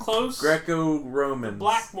 No. Close. Greco-Romans.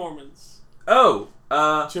 Black Mormons. Oh.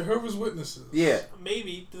 Jehovah's Witnesses. Yeah.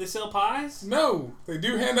 Maybe. Do they sell pies? No. They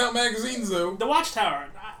do hand out magazines, though. The Watchtower.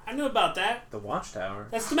 I know about that. The Watchtower.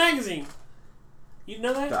 That's the magazine. You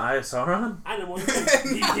know that? The Eye of Sauron. I know more. No.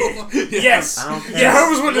 Yes. I don't care.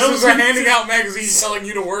 Jehovah's Witnesses No. are handing out magazines telling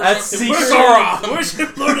you to worship That's secret. Sauron.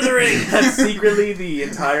 Worship Lord of the Rings. That's secretly the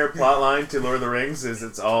entire plot line to Lord of the Rings. Is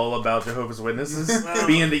it's all about Jehovah's Witnesses Wow.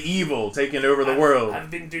 being the evil, taking over the world.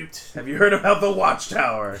 I've been duped. Have you heard about the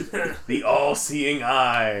Watchtower? The all-seeing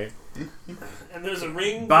eye. And there's a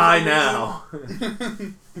ring. By for some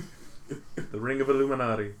reason. now. The Ring of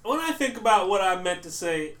Illuminati. When I think about what I meant to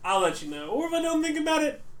say, I'll let you know. Or if I don't think about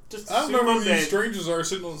it, just I don't assume know who I'm these dead. strangers are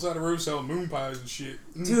sitting on the side of the road selling moon pies and shit.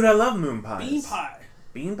 Dude, I love moon pies. Bean pie.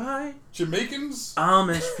 Bean pie? Jamaicans?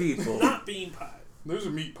 Amish people. Not bean pie. Those are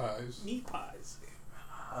meat pies. Meat pies.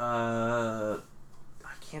 I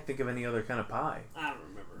can't think of any other kind of pie. I don't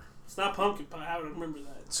remember. It's not pumpkin pie. I don't remember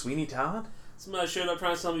that. Sweeney Todd? Somebody showed up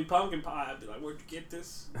trying to sell me pumpkin pie. I'd be like, where'd you get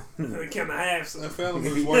this? Can I have I some? found the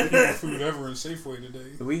most white people food ever in Safeway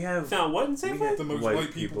today. We have Found what in We Safeway? had The most White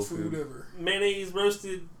white, people, people food food. ever. Mayonnaise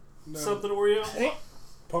roasted No. something Oreo.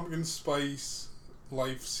 Pumpkin spice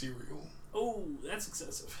life cereal. Oh, that's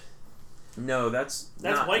excessive. no. That's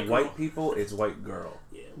not white girl. white people. It's white girl.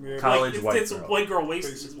 Yeah. Yeah. College it's, white it's girl. white girl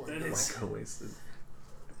wasted. Basic Is what white that girl. is. White girl wasted.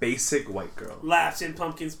 Basic white girl. Laughs in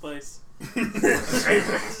pumpkin spice.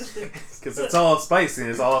 Because it's all spicy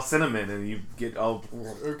and it's all cinnamon and you get all...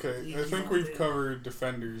 Okay, I think we've covered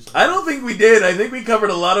Defenders. I don't think we did. I think we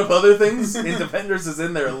covered a lot of other things. And Defenders is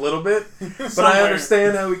in there a little bit. But I Somewhere.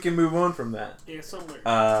 understand how we can move on from that. Yeah, somewhere.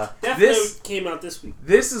 Death This Note came out this week.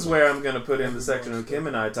 this is where I'm going to put in the section of Kim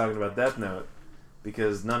and I talking about Death Note.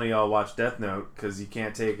 Because none of y'all watch Death Note because you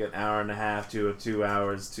can't take an hour and a half to 2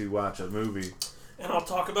 hours to watch a movie. And I'll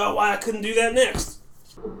talk about why I couldn't do that next.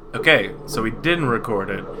 Okay, so we didn't record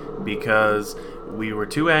it because we were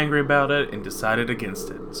too angry about it and decided against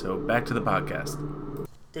it. So back to the podcast.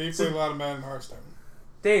 Dave played a lot of Madden Hearthstone.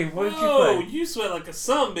 Dave, what did you Oh, play? you sweat like a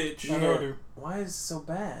sumbitch. I know I do. Why is it so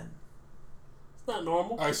bad? It's not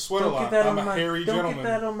normal. I sweat Don't a lot. get that I'm on a my hairy don't gentleman. get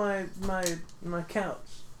that on my couch.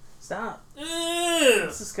 Stop. Ugh.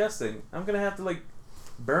 It's disgusting. I'm gonna have to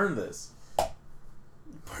burn this.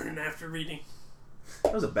 Burning after reading.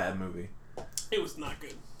 That was a bad movie. It was not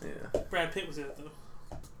good. Yeah. Brad Pitt was in it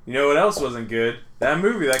though. You know what else wasn't good? That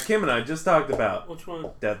movie that Kim and I just talked about. Which one?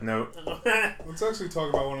 Death Note. Let's actually talk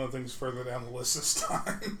about one of the things further down the list this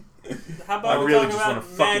time. How about I we really talk just about want to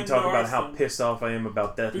fucking Madden talk about how Hearthstone? pissed off I am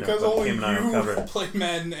about Death Because Note. But only Kim and I will cover you it. play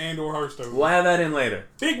Madden and or Hearthstone. We'll have that in later.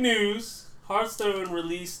 Big news! Hearthstone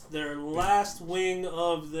released their last wing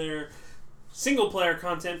of their single-player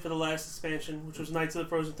content for the last expansion, which was Knights of the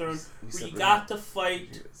Frozen Throne. Where you got to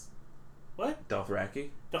fight... What? Dothraki?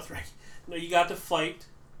 Dothraki. No, you got to fight...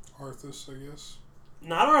 Arthas, I guess.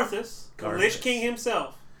 Not Arthas. The Garthas. Lich King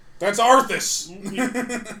himself. That's Arthas!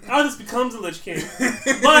 Arthas becomes a Lich King.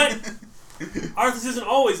 But Arthas isn't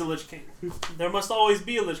always a Lich King. There must always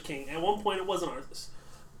be a Lich King. At one point it wasn't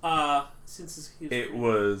Arthas. Since he was It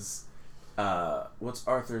was... what's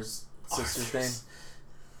Arthur's sister's name?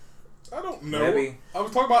 I don't know. Maybe. I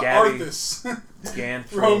was talking about Gabby. Arthas. Scan.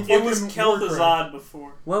 Rome. It was Fucking Kel'Thuzad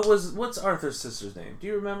before. What's Arthur's sister's name? Do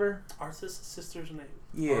you remember? Arthas' sister's name.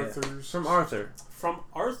 Yeah. Arthur's. From Arthur. From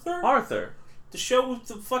Arthur? Arthur. The show with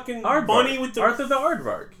the fucking Aardvark. bunny with the... Arthur the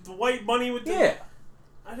Aardvark. The white bunny with the... Yeah.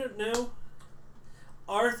 I don't know.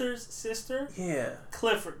 Arthur's sister? Yeah.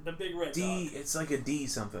 Clifford, the big red D. dog. It's like a D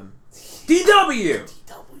something. DW.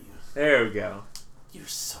 DW. There we go. You're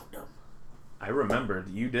so dumb. I remembered.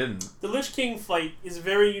 You didn't. The Lich King fight is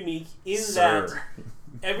very unique in Sir. that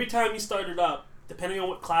every time you start it up, depending on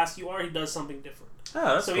what class you are, he does something different.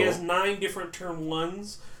 Oh, that's So cool. he has 9 different turn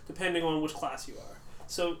 1s, depending on which class you are.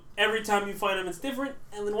 So every time you fight him, it's different,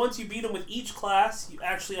 and then once you beat him with each class, you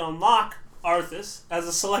actually unlock Arthas as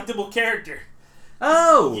a selectable character.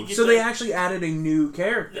 Oh, You get so they the- actually added a new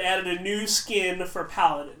character. They added a new skin for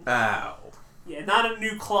Paladin. Ow. Yeah, not a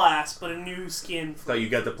new class, but a new skin. For Thought you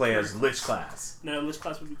got to play as Lich class. No, Lich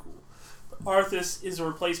class would be cool. But Arthas is a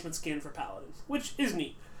replacement skin for Paladin, which is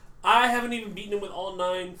neat. I haven't even beaten him with all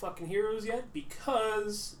 9 fucking heroes yet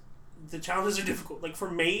because the challenges are difficult. Like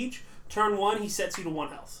for Mage, turn 1, he sets you to 1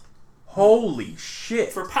 health. Holy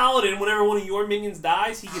shit. For Paladin, whenever one of your minions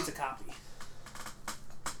dies, he gets a copy.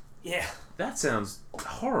 Yeah. That sounds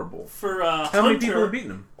horrible. For How Hunter, many people have beaten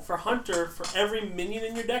him? For Hunter, for every minion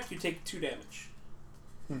in your deck, you take 2 damage.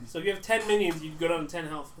 So if you have 10 minions, you go down to 10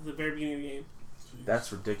 health at the very beginning of the game.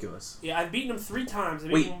 That's ridiculous. Yeah, I've beaten him 3 times.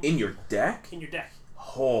 I've Wait, beaten him in your deck? in your deck.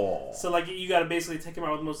 Oh. So like you gotta basically take him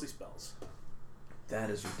out with mostly spells. That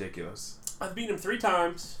is ridiculous. I've beaten him 3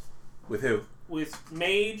 times With who? with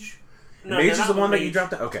Mage. No, Mage they're is not the with one that you Mage.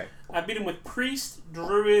 dropped out? Okay. I beat him with Priest,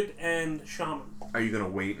 Druid, and Shaman. Are you going to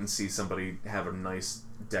wait and see somebody have a nice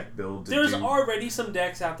deck build? To There's do? already some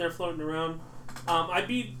decks out there floating around. I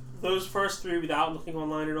beat those first 3 without looking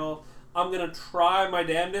online at all. I'm gonna try my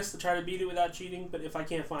damnedest to try to beat it without cheating, but if I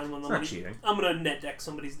can't find one, It's not cheating. I'm gonna net deck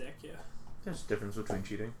somebody's deck. Yeah. There's a difference between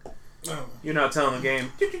cheating. No. You're not telling the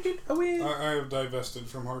game. I win. I have divested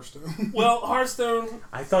from Hearthstone. Well, Hearthstone.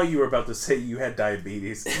 I thought you were about to say you had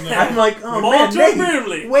diabetes. No. I'm like, oh Multi man,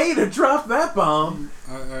 family. Nate, way to drop that bomb.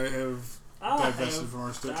 I have divested from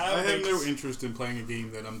Hearthstone. I have no diabetes. interest in playing a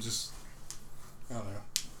game that I'm just... I don't know.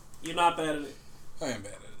 You're not bad at it. I am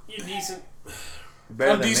bad at it. You're decent.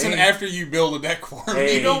 Better I'm than decent me. after you build a deck for me.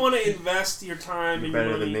 Hey. You don't want to invest your time You're and your better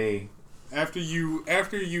money. than me. After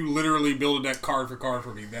you literally build a deck card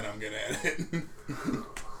for me, then I'm good at it.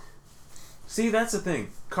 See, that's the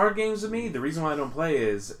thing. Card games with me, the reason why I don't play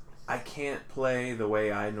is I can't play the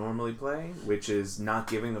way I normally play, which is not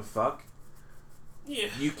giving a fuck. Yeah.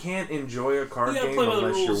 You can't enjoy a card You gotta game play by the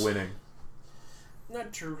unless you're rules. winning.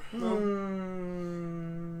 Not true. I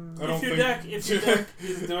If don't your think- deck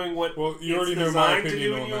is doing what Well, you it's already know my designed to opinion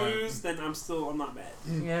do when on you that. lose, then I'm not mad.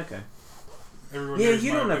 Yeah, okay. Everyone Yeah, knows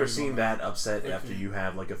you my don't ever opinion seem on that upset Okay. after you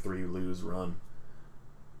have like a 3-lose run.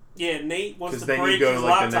 Yeah, Nate wants Because to then break you go his to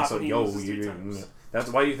like the laptop next when one, he yo, loses 3 times. that's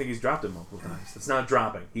why you think he's dropped it multiple times. It's not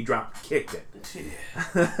dropping. He kicked it.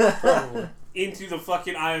 Probably. Into the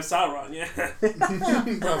fucking Eye of Sauron, yeah.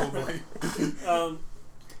 Probably. The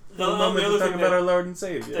The moment other we're talking thing about our that, Lord and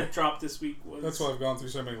Savior. that dropped this week was That's why I've gone through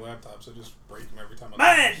so many laptops. I just break them every time I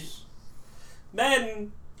Man! lose.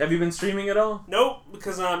 Madden. Have you been streaming at all? Nope,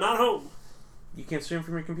 because I'm not home. You can't stream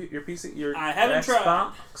from your computer, your PC, your I haven't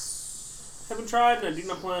Xbox? Haven't tried, and I do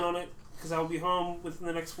not plan on it. because I will be home within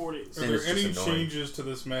the next 4 days. Are And there it's just any annoying. changes to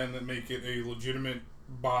this, man, that make it a legitimate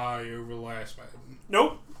buy over the last Madden?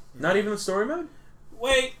 Nope. Not even the story mode?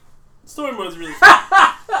 Wait. Story mode's really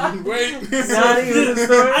fun. Wait. Not even the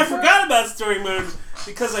story I forgot about story mode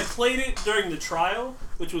because I played it during the trial,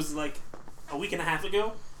 which was like a week and a half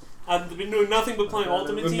ago. I've been doing nothing but playing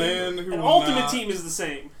Ultimate The Team. man who And will Ultimate not- Team is the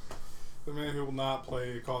same. The man who will not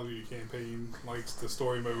play a Call of Duty campaign likes the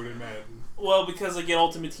story mode in Madden. Well, because I get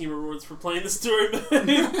Ultimate Team rewards for playing the story mode.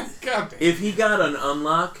 God damn. If he got an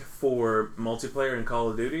unlock for multiplayer in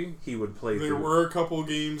Call of Duty, he would play There through. were a couple of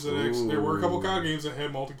games that there were a couple of Ooh. COD games that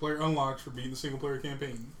had multiplayer unlocks for beating the single player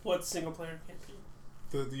campaign. What single player campaign?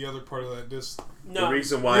 The other part of that disc. No. The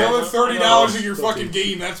reason The why other $30 of your Still fucking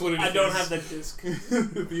game. That's what it is. I don't have that disc.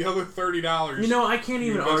 The other $30. You know, I can't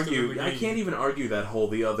You even invested in argue. the I game. can't even argue that whole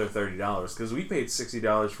the other $30 because we paid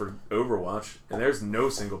 $60 for Overwatch, and there's no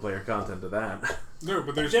single player content to that. No,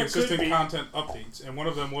 but there's There could consistent be. content updates, and one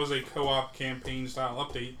of them was a co-op campaign style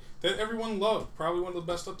update that everyone loved. Probably one of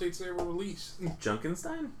the best updates they ever released.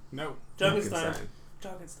 Junkenstein? No, Junkenstein.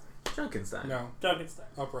 Junkenstein. Junkenstein. no, Junkenstein.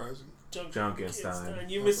 Uprising. Junkenstein.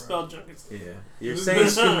 You misspelled Junkenstein. Yeah, you're saying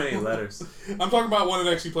too many letters. I'm talking about one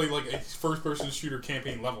that actually played like a first-person shooter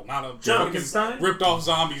campaign level, not a Junkenstein? fucking ripped-off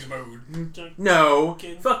zombies mode. No,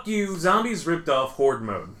 Junkenstein. fuck you. Zombies ripped off Horde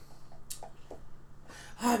mode.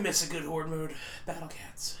 I miss a good horde mode. Battle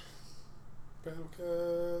Cats. Battle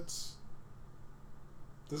Cats.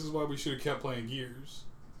 This is why we should have kept playing Gears.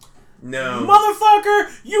 No.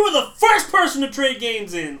 Motherfucker, you were the first person to trade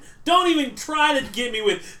games in. Don't even try to get me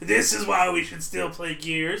with, this is why we should still play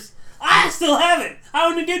Gears. I still have it. I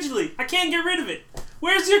own it digitally. I can't get rid of it.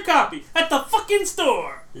 Where's your copy? At the fucking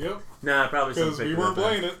store. Yep, Nah, probably because something. we weren't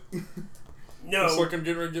playing it. No, Just like I'm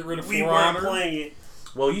getting ready to get rid of we For weren't Honor. playing it.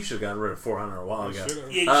 Well, you should have gotten rid of 400 a while I ago.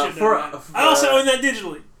 should've. Yeah, you Uh, should for- have. I also own that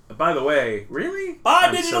digitally. By the way, really? Buy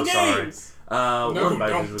I'm digital so sorry. games. No, One, buy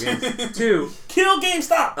don't. digital games. Two, Kill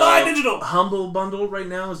GameStop. Buy digital. Humble Bundle right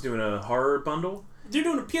now is doing a horror bundle. They're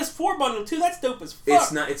doing a PS4 bundle too. That's dope as fuck.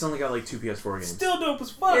 It's not. It's only got like 2 PS4 games. Still dope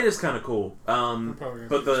as fuck. It is kind of cool. probably gonna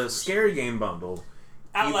But do the this. scary game bundle,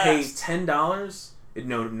 Outlast. you pay $10.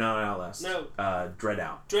 No, not Outlast. No. Dread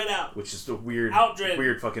Out, Dread Out. which is a weird, Outdread.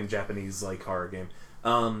 weird fucking Japanese like horror game.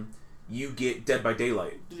 You get Dead by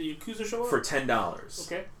Daylight Did the Yakuza show up? for $10.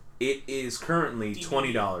 Okay. It is currently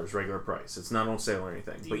DVD. $20 regular price. It's not on sale or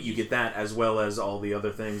anything, but you DVD. get that as well as all the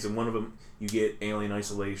other things. And one of them, you get Alien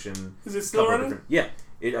Isolation. Is it still couple running? different-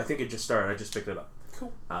 Yeah, I think it just started. I just picked it up.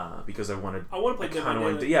 Cool. Because I wanted. I want to play Dead by kind of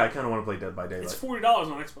wanted. Daylight. Yeah, I kind of want to play Dead by Daylight. It's $40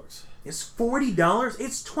 on Xbox. It's $40.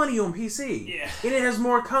 It's $20 on PC. Yeah. And it has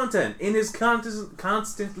more content. And is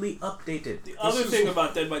constantly updated. The other is- thing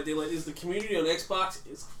about Dead by Daylight is the community on Xbox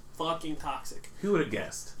is fucking toxic. Who would have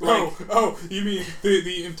guessed? Oh, you mean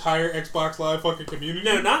the entire Xbox Live fucking community?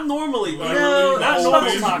 No, not normally. Like, No, not the normal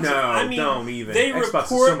whole toxic. No, I mean, don't even. They Xbox report,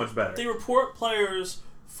 is so much better. They report players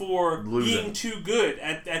for Losing. being too good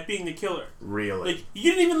at being the killer. Really? Like,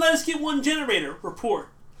 you didn't even let us get one generator. Report.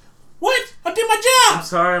 What? I did my I'm job!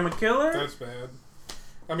 sorry, I'm a killer? That's bad.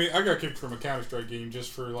 I mean, I got kicked from a Counter-Strike game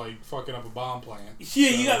just for, like, fucking up a bomb plant. Yeah,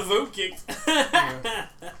 you So, got vote kicked.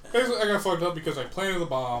 Basically, I got fucked up because I planted the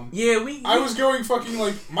bomb. Yeah, we. I was going fucking,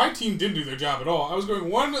 like, my team didn't do their job at all. I was going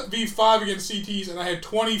 1v5 against CTs, and I had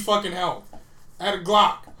 20 fucking health. I had a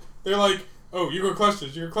Glock. They're like, oh, you're gonna clutch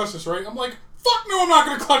this. You're gonna clutch this, right? I'm like, fuck no, I'm not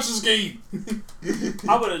gonna clutch this game.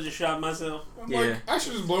 I would have just shot myself. I'm Yeah. like, I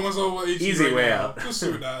should just blow myself with HE Easy right way now. out. Just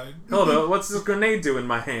suicide. Hold on, what's this grenade do in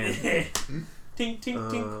my hand? Tink, tink,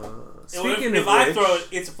 tink. And Speaking if of I which, throw it,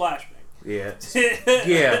 it's a flashbang. yeah,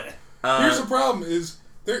 yeah. Here's the problem: is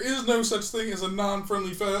there is no such thing as a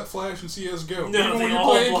non-friendly flash in CS:GO. No, Even they when you're all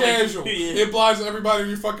playing blind. casual, Yeah. it blinds everybody on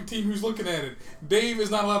your fucking team who's looking at it. Dave is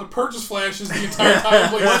not allowed to purchase flashes the entire time. He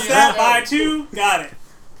plays What's that? CS:GO. Buy two? Got it.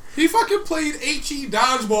 He fucking played HE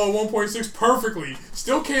Dodgeball 1.6 perfectly.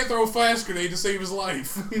 Still can't throw a flash grenade to save his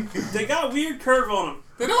life. They got a weird curve on them.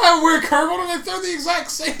 They don't have a weird curve on them. They throw the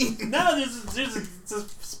exact same. No, there's a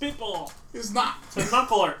spitball. It's not. It's a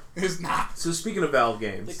knuckler. It's not. So speaking of Valve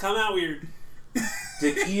They games, come out weird.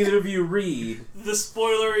 did either of you read? The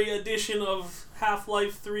spoilery edition of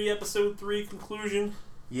Half-Life 3 Episode 3 conclusion.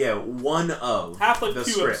 Yeah, one of Half-Life the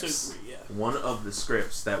 2 scripts. Episode 3, yeah. One of the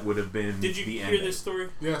scripts that would have been Did you the hear ending. this story?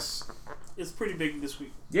 Yes. It's pretty big this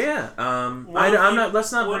week. Yeah. One I'm of the- not.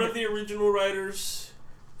 Let's not. One bring of the original writers...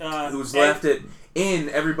 who's Ed- left it in?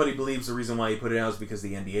 Everybody believes the reason why he put it out is because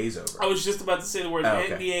the NDA's over. I was just about to say the word Oh,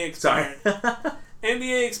 okay. NDA Sorry. expired.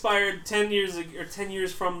 NDA expired 10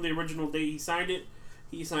 years from the original day he signed it.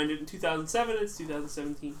 He signed it in 2007. It's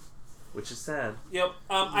 2017. which is sad. Yep.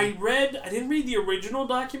 I didn't read the original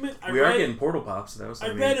document. We are getting Portal Pops, though. So I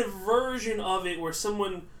read a version of it where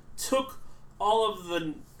someone took all of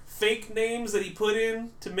the fake names that he put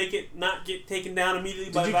in to make it not get taken down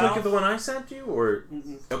immediately by Valve. Did you click at the one I sent you, or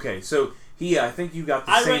okay? So I think you got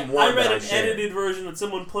the same one. I read an edited version that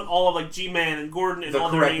someone put all of like G-Man and Gordon and the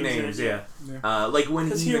all their correct names in it. Yeah. Like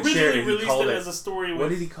when he originally shared it, released he called it as a story. What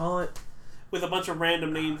did he call it? With a bunch of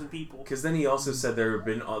random names and people. Because then he also said there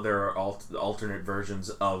are alternate versions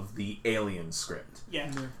of the Alien script.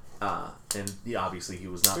 Yeah. And obviously he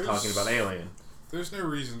was not talking about Alien. There's no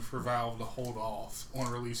reason for Valve to hold off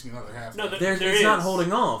on releasing another Half-Life. No, there it's not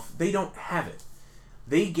holding off. They don't have it.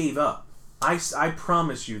 They gave up. I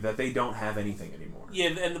promise you that they don't have anything anymore. Yeah,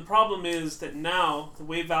 and the problem is that now, the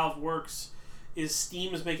way Valve works is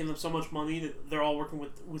Steam is making them so much money that they're all working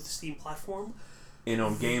with the Steam platform.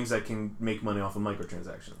 On games that can make money off of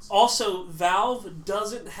microtransactions. Also, Valve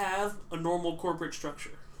doesn't have a normal corporate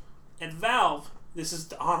structure. At Valve, this is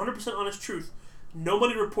 100% honest truth,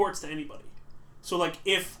 nobody reports to anybody. So, like,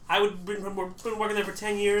 if I would been working there for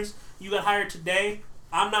 10 years, you got hired today,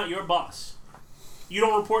 I'm not your boss. You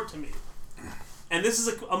don't report to me. And this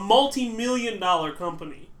is a multi-million-dollar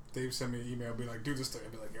company. Dave sent me an email, be like, do this thing.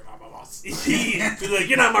 I'd be like, you're not my boss. Be like,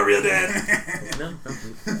 you're not my real dad.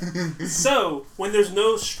 So, when there's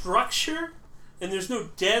no structure and there's no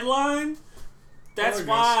deadline, that's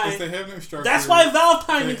why. If they have no structure, that's why Valve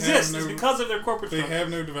Time exists. It's because of their corporate structure. They have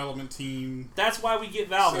no development team. That's why we get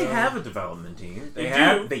Valve. They have a development team. They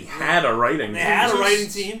had a writing team. They had a writing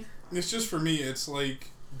team. It's just for me. It's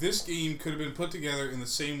like this game could have been put together in the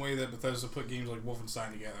same way that Bethesda put games like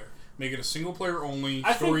Wolfenstein together. Make it a single player only,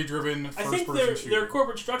 story-driven, first-person shooter. Their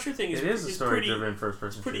corporate structure thing is a story-driven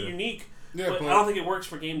first-person shooter. Pretty unique. Yeah, but I don't think it works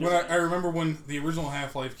for game design. I remember when the original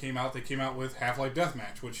Half-Life came out, they came out with Half-Life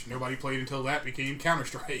Deathmatch, which nobody played until that became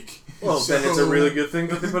Counter-Strike. Well, then it's a really good thing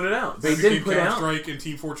that they put it out. They did put out Counter-Strike and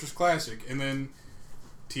Team Fortress Classic, and then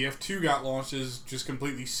TF2 got launched as just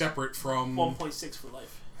completely separate from 1.6 for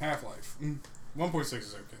life. Half-Life. 1.6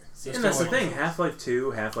 is okay. And that's the thing. Half-Life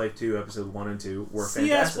 2, Half-Life 2, Episode 1 and 2 were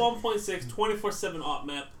CS fantastic. 1.6, 24/7 op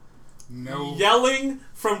map. No. Yelling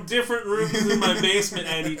from different rooms in my basement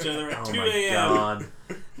at each other at 2 a.m. God.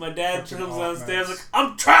 My dad comes downstairs like,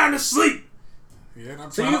 I'm trying to sleep! Yeah,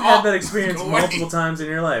 so you've had that experience multiple times in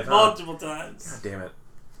your life, huh? Multiple times. God damn it.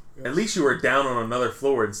 Yes. At least you were down on another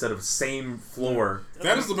floor instead of same floor.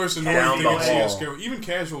 That is the most annoying thing in CSGO. Even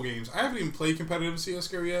casual games. I haven't even played competitive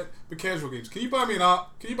CSGO yet, but casual games. Can you buy me an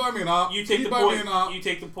op? Can you buy me an op? You take the point. You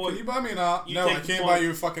take the point. Can you buy me an op? No, I can't buy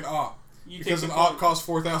you a fucking op. Because an op costs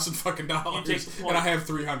 $4,000 fucking dollars, and I have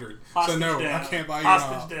 $300. So no, I can't buy you an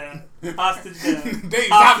op. Hostage down. Dave,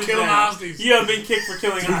 stop killing hostages. You have been kicked for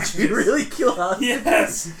killing hostages. Did you really kill hostages?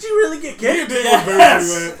 Yes. Did you really get kicked? Me and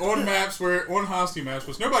Dave would on maps on hostage maps,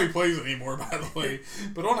 which nobody plays anymore, by the way.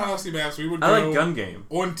 But on hostage maps, we would go. I like gun game.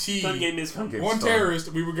 On T. Gun game is fun. On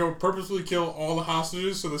terrorist, we would go purposely kill all the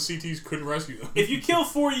hostages so the CTs couldn't rescue them. If you kill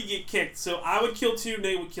 4, you get kicked. So I would kill 2,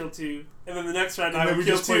 Nate would kill 2. And then the next round, I would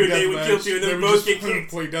kill 2, and Nate would kill 2, and then we both get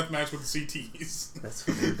kicked. Play deathmatch with the CTs. That's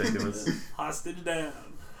ridiculous. Hostage down.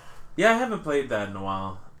 Yeah, I haven't played that in a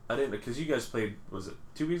while. I didn't, because you guys played, was it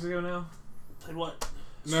 2 weeks ago now? Played what?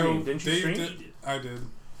 No, didn't you stream? I did.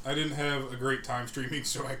 I didn't have a great time streaming,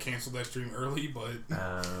 so I canceled that stream early, but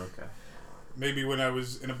okay. Maybe when I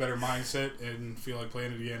was in a better mindset and feel like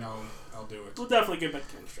playing it again, I'll do it. We'll definitely get back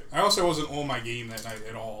to Counter-Strike. I also wasn't on my game that night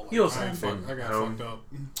at all. You also I got fucked up.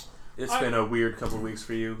 It's been a weird couple of weeks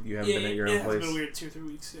for you. You haven't been at your own place. It's been weird 2 or 3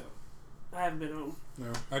 weeks, yeah. I haven't been home.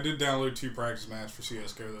 No, I did download 2 practice maps for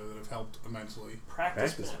CSGO though that have helped immensely.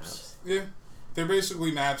 Practice maps? Yeah, they're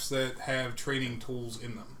basically maps that have training tools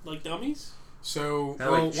in them. Like dummies? So,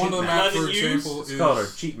 like one of the maps, for example, is called our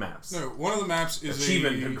cheat maps. No, one of the maps is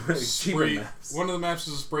a spray. One of the maps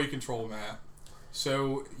is a spray control map.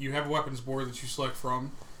 So you have a weapons board that you select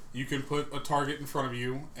from. You can put a target in front of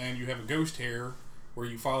you, and you have a ghost hair where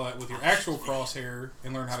you follow that with your actual crosshair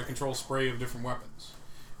and learn how to control spray of different weapons.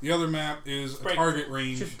 The other map is a target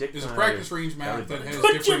range. Is a practice range map that has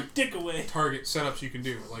different target setups you can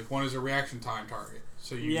do. Like one is a reaction time target.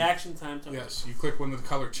 So reaction time target. Yes, you click when the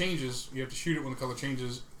color changes. You have to shoot it when the color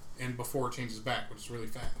changes and before it changes back, which is really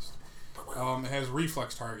fast. It has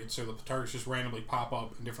reflex targets, so the targets just randomly pop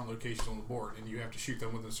up in different locations on the board, and you have to shoot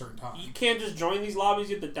them within a certain time. You can't just join these lobbies.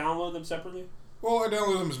 You have to download them separately. Well, I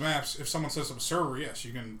download them as maps. If someone sets up a server, yes,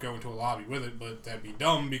 you can go into a lobby with it, but that'd be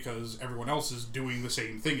dumb because everyone else is doing the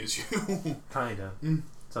same thing as you. Kinda.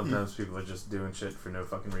 Sometimes people are just doing shit for no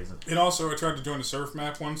fucking reason. And also, I tried to join a surf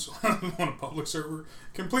map once on a public server.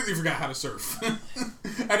 Completely forgot how to surf.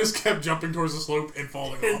 I just kept jumping towards the slope and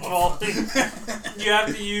falling off. You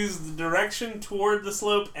have to use the direction toward the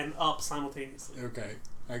slope and up simultaneously. Okay.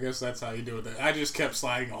 I guess that's how you do it. I just kept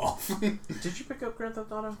sliding off. Did you pick up Grand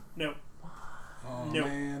Theft Auto? No. Oh, No.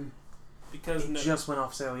 man. Because It just went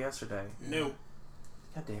off sale yesterday. Yeah. No.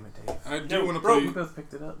 God damn it, Dave. I do No, want to bro. play We both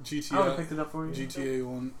picked it up. GTA. I would have picked it up for you. GTA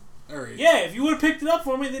 1. Alright. Yeah, if you would have picked it up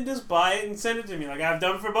for me, then just buy it and send it to me, like I've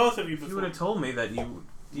done for both of you If you before. would have told me that you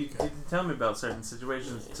didn't tell me about certain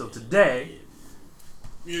situations until today,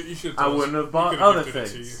 You should. I wouldn't have bought other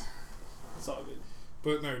things. It's all good.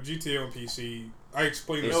 But no, GTA on PC. I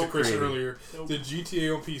explained this It's to Chris creative. earlier. Nope. The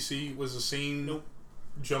GTA on PC was the same Nope.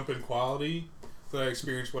 jump in quality that I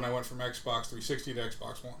experienced when I went from Xbox 360 to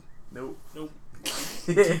Xbox One. Nope. Nope.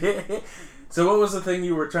 So what was the thing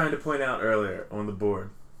you were trying to point out earlier on the board?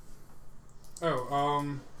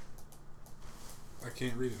 Oh, I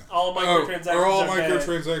can't read it. All microtransactions or all are bad.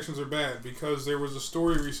 microtransactions are bad because there was a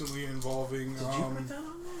story recently involving. Did you put that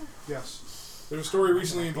on there? Yes, there's a story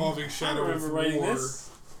recently involving I Shadow remember of writing War.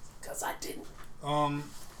 this because I didn't.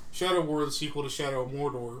 Shadow of War, the sequel to Shadow of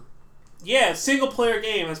Mordor. Yeah, single player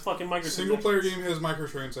game has fucking microtransactions. Single player game has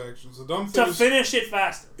microtransactions. The dumb to thing finish it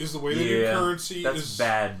faster. is the way they do currency. That's is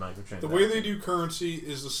bad microtransactions. The way they do currency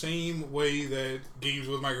is the same way that games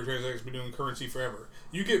with microtransactions have been doing currency forever.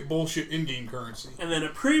 You get bullshit in-game currency. And then a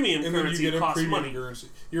premium And then you currency get a costs premium money. currency.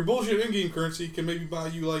 Your bullshit in-game currency can maybe buy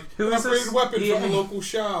you like Who an is this? upgraded weapon Yeah. from a local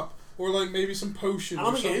shop. Or like maybe some potions I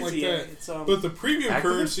don't or think it something is like yet. that. It's, But the premium Activision?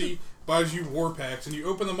 currency buys you war packs and you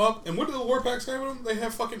open them up and what do the war packs have in them? They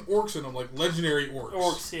have fucking orcs in them, like legendary orcs.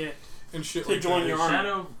 Orcs, yeah. And shit To like join that. your army.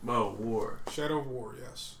 Shadow War. Shadow of War,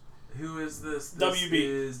 yes. Who is this? WB.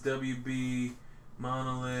 This is WB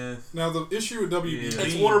Monolith. Now the issue with WB Yeah.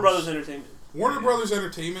 It's Warner Brothers Entertainment. Warner Brothers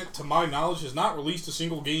Entertainment, to my knowledge, has not released a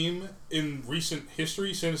single game in recent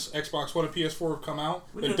history since Xbox One and PS4 have come out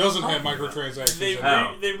What that are doesn't you have talking about? microtransactions. They in it.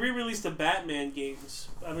 Oh. they re-released the Batman games.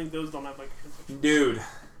 I think those don't have microtransactions. Dude.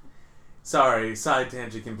 Sorry, side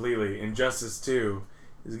tangent completely. Injustice 2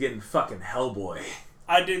 is getting fucking Hellboy.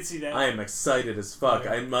 I did see that. I am excited as fuck.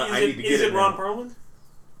 Yeah. I Is need to get it it Ron now. Perlman?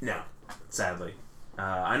 No, sadly.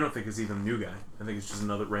 I don't think it's even a new guy. I think it's just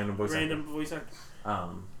another random voice Random voice actor. actor.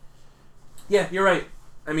 Yeah, you're right.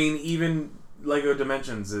 I mean, even Lego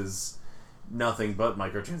Dimensions is nothing but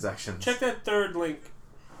microtransactions. Check that third link.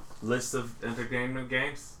 List of entertainment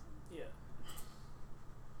games. Yeah.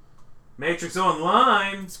 Matrix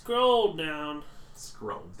Online. Scroll down.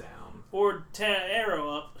 Scroll down. Or arrow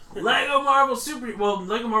up. Lego Marvel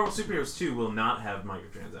Superheroes 2 will not have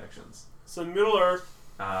microtransactions. So Middle Earth,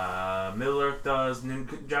 Middle Earth does.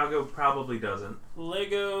 Ninjago probably doesn't.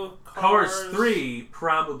 Lego, Cars 3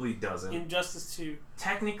 probably doesn't. Injustice 2.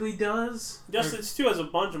 Technically does. Injustice 2 has a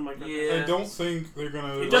bunch of microtransactions. Yeah. I don't think they're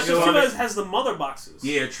gonna. Injustice Lego 2 Under- has the mother boxes.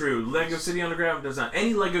 Yeah, true. Lego City Underground does not.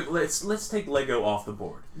 Any Lego. Let's take Lego off the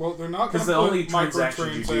board. Well, they're not Because gonna the put only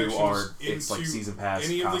transactions you do are microtransactions it's like into season pass.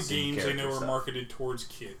 any of the costume, games they character know are stuff. marketed towards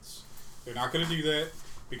kids. They're not going to do that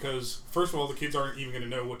because, first of all, the kids aren't even going to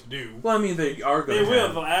know what to do. Well, I mean, they are They going to.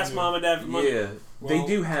 will. They'll ask mom and dad for money. Yeah, Well, they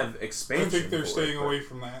do have expansion. I think they're for staying it, but- away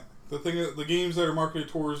from that. The thing, the games that are marketed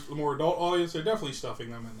towards the more adult audience, they're definitely stuffing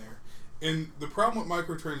them in there. And the problem with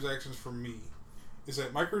microtransactions for me is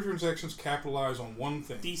that microtransactions capitalize on one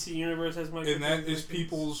thing, DC Universe has microtransactions. and that is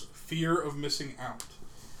people's fear of missing out.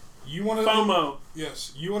 You want to FOMO.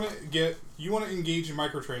 Yes, you want to engage in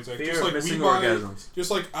microtransactions. Fear Just of like missing we buy, orgasms. just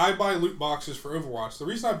like I buy loot boxes for Overwatch. The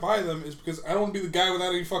reason I buy them is because I don't want to be the guy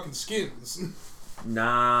without any fucking skins.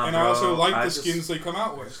 Nah, And bro, I also like the just- skins they come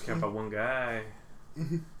out I with. just care about one guy.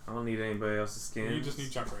 I don't need anybody else's skins. You just need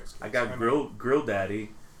Junkrat skins. I got know. Grill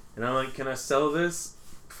Daddy, and I'm like, can I sell this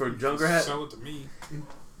for Just Junkrat? Sell it to me.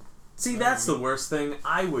 See, that's the worst thing.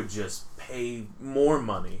 I would just pay more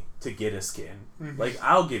money to get a skin. Mhm. Like,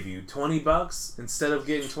 I'll give you $20 instead of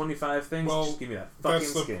getting 25 things. Well, just give me that fucking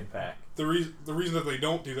that's the- skin pack. The reason that they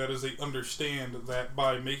don't do that is they understand that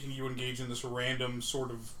by making you engage in this random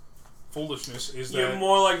sort of foolishness is You're that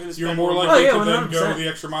more likely to spend you're more more likely Oh, yeah, to then 100%. go the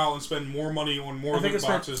extra mile and spend more money on more I think loot I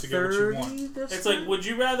spent boxes to get what you want. It's like, would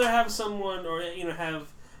you rather have someone, or have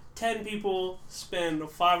 10 people spend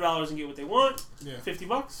 $5 and get what they want, Yeah.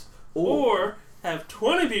 $50, or have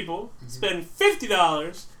 20 people spend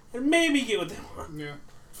 $50 and maybe get what they want? Yeah.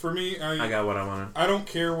 For me, I got what I wanted. I don't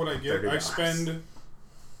care what I get. $30.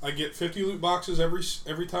 I get 50 loot boxes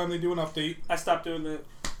every time they do an update. I stopped doing that.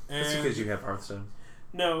 It's And because you have Hearthstone.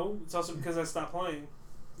 No, it's also because I stopped playing.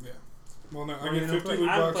 yeah. Well, no, I Why get you don't 50 play? loot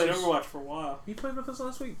I haven't played boxes. Overwatch for a while. You played with us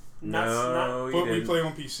last week? Not- No, you But we didn't. play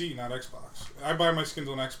on PC, not Xbox. I buy my skins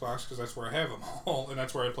on Xbox because that's where I have them all, and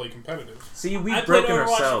that's where I play competitive. See, I we've played broken Overwatch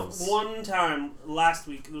ourselves. one time last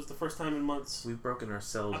week. It was the first time in months. We've broken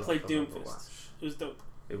ourselves. I played off of Doomfist. Overwatch. It was dope.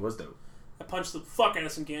 It was dope. I punched the fuck out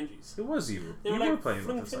of some Genjis. It was you. They You were were like, playing with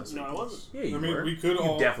fling, us fling. last No, week. I wasn't. Yeah, you I mean, were. we could You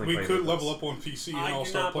all definitely we played could with level us. up on PC I and all do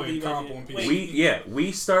start not playing believe I comp did. on PC. Wait.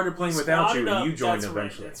 We started playing without you, Squatted and up. you joined That's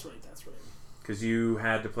eventually Right, that's right. because you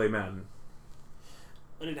had to play Madden.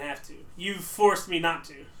 I didn't have to. You forced me not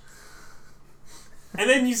to. And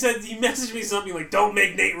then you messaged me something like, "Don't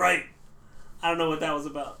make Nate right." I don't know what that was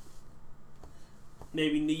about.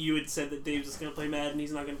 Maybe you had said that Dave's just gonna play Madden.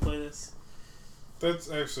 He's not gonna play this. That's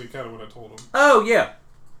actually kind of what I told him. Oh yeah.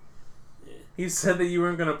 Yeah. He said that you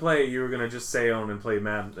weren't gonna play. You were gonna just stay on and play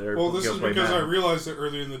Madden. Or Well, this go is play because I Madden. realized that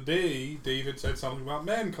earlier in the day, Dave had said something about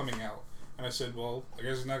Madden coming out. And I said, well, I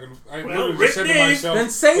guess he's not going to... I Well, literally Rip just said to Dave. myself... Then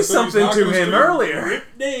say I said he's something not to gonna him stream. earlier. Rip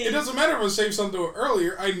Dave. It doesn't matter if I say something to him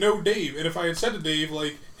earlier. I know Dave. And if I had said to Dave,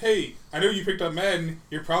 like, hey, I know you picked up Madden.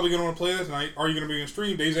 You're probably going to want to play that tonight. Are you going to be on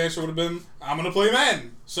stream? Dave's answer would have been, I'm going to play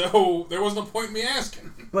Madden. So there was no point in me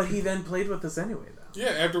asking. But he then played with us anyway, though. Yeah,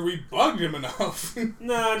 after we bugged him enough.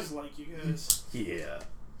 No, I just like you guys. Yeah.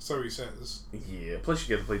 So he says. Yeah. Plus,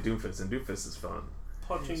 you get to play Doomfist, and Doomfist is fun.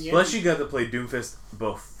 Punching Plus, you got to play Doomfist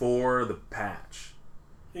before the patch.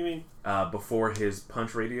 You mean? Before his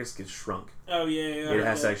punch radius gets shrunk. Oh, yeah. It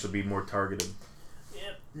has to actually be more targeted.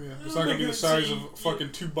 Yep. Yeah, it's not going to be the size of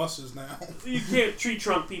fucking 2 buses now. You can't tree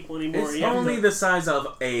trunk people anymore. It's You have only to- the size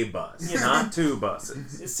of a bus, Yeah. not 2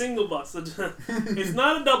 buses. It's single bus. It's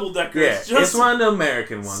not a double decker. Yeah, It's just it's one of the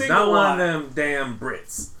American ones, single not one of wide. them damn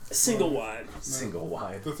Brits. single wide. Single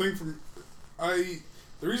wide. The thing from...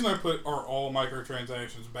 The reason I put are all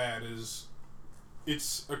microtransactions bad is...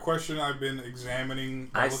 It's a question I've been examining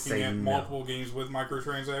by I looking say at no. multiple games with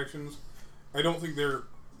microtransactions. I don't think they're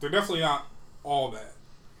definitely not all bad.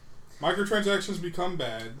 Microtransactions become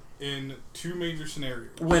bad in 2 major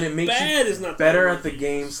scenarios. When it makes Bad you is not the better word at the to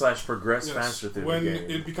game use. / progress Yes, faster through when the game.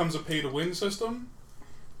 it becomes a pay-to-win system,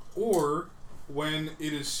 or when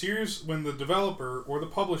it is serious, when the developer or the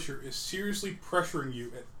publisher is seriously pressuring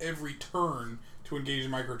you at every turn to engage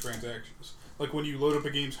in microtransactions. Like when you load up a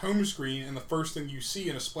game's home screen and the first thing you see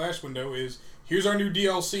in a splash window is, here's our new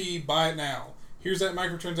DLC, buy it now. Here's that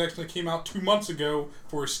microtransaction that came out 2 months ago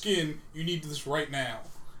for a skin, you need this right now.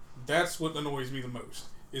 That's what annoys me the most.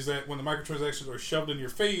 Is that when the microtransactions are shoved in your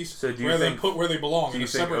face, So do you rather than think- put where they belong Do in you a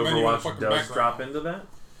think separate menu in the Overwatch fucking does background. drop into that?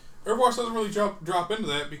 Overwatch doesn't really drop into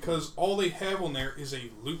that because all they have on there is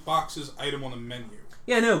a loot boxes item on the menu.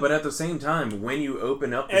 Yeah, no, but at the same time, when you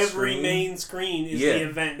open up the Every screen, main screen is the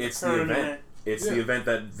event. It's the the current event. It's the Yeah. event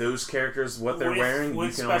that those characters, what they're With- wearing, you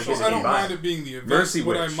with can only special- get So if I you don't buy mind it. it being the event. Mercy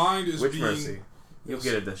what Witch. I mind is Which being... Mercy? You'll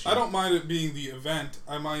get it this year. I don't mind it being the event.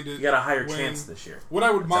 I mind it... You got a higher when- chance this year. What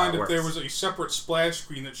I would That's how mind it if there works. was a separate splash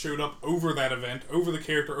screen that showed up over that event, over the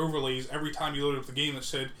character overlays, every time you loaded up the game that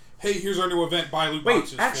said, hey, here's our new event, buy loot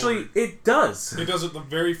boxes. Wait, actually, it does. It does it the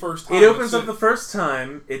very first time. It opens That's up the first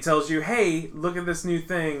time. It tells you, "Hey, look at this new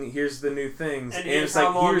thing. Here's the new things," And and here's it's how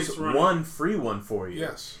like, long "Here's it's running." one free one for you."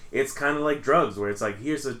 Yes. It's kind of like drugs, where it's like,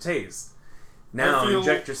 "Here's a taste. Now I feel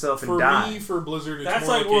inject yourself and for die." me, for Blizzard, it's That's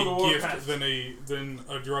more like like World of a Warcraft. gift than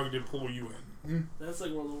a drug to pull you in. That's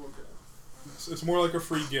like World of Warcraft. It's more like a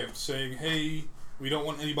free gift, saying, hey, we don't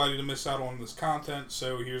want anybody to miss out on this content,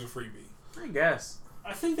 so here's a freebie. I guess.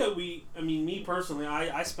 I think that me personally,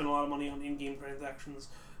 I spend a lot of money on in-game transactions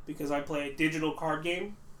because I play a digital card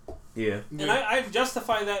game. Yeah. And I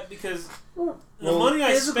justify that because the Well, money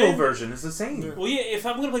I physical spend... version is the same. Yeah. Well, yeah, if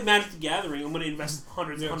I'm going to play Magic the Gathering, I'm going to invest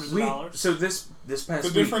hundreds Yes. of We, dollars. so this past The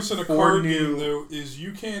week, difference in a 4 card new game, though, is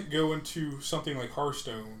you can't go into something like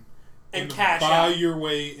Hearthstone And cash buy out. your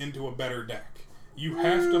way into a better deck. You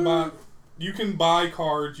have to buy... You can buy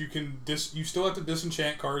cards, you still have to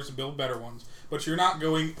disenchant cards to build better ones, but you're not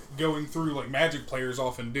going through like Magic players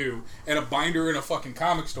often do, and a binder in a fucking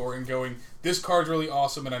comic store and going, this card's really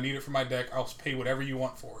awesome and I need it for my deck, I'll pay whatever you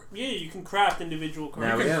want for it. Yeah, you can craft individual cards.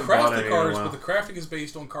 Now, we You can haven't craft bought the any in a cards, while. but the crafting is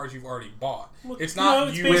based on cards you've already bought. Well, It's no, not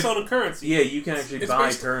it's you... based on a currency. Yeah, you can actually It's buy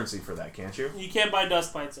based- currency for that, can't you? You can't buy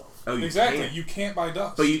dust by itself. Oh, you Exactly, can. you can't buy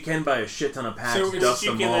dust. But you can buy a shit ton of packs, So it's- dust you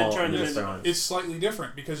them can then all, turn and them just into- throw it. It's slightly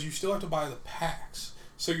different because you still have to buy the packs.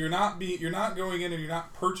 So you're not going in and you're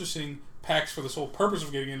not purchasing packs for the sole purpose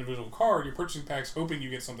of getting an individual card. You're purchasing packs hoping you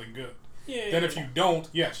get something good. Yeah. Then if you don't,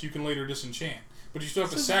 yes, you can later disenchant. But you still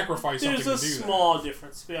have to sacrifice something There's to a do small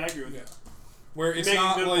difference. Yeah, I agree with that. that. Yeah. Where it's make a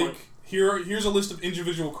not good like, point. here's a list of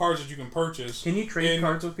individual cards that you can purchase. Can you trade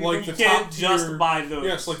cards with people? Like You the can't top just tier, buy those.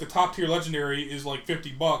 Yes, like the top tier legendary is like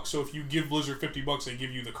 $50. So if you give Blizzard $50, they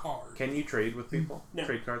give you the card. Can you trade with people? No.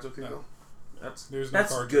 Trade cards with people? No. That's There's no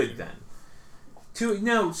card good trading. then.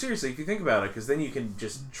 No, seriously, if you think about it, because then you can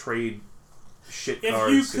just trade shit If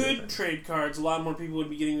cards. you to the could thing. trade cards, a lot more people would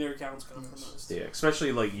be getting their accounts compromised. Yeah,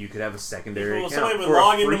 especially like you could have a secondary Well, account somebody would for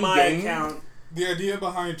log a free into my game. account The idea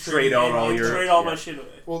behind Trade trading out all and your- trade all yeah. my shit away.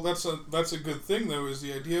 Well, that's a good thing though. Is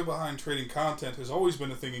the idea behind trading content has always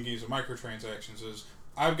been a thing in games of microtransactions. Is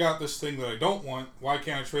I've got this thing that I don't want. Why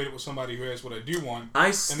can't I trade it with somebody who has what I do want?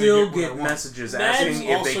 I still get what I get want. messages Madden asking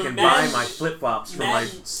if they also- can buy Madden- my flip flops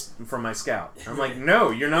Madden- from my scout. I'm like,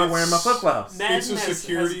 no, you're not wearing my flip flops. Madden It's a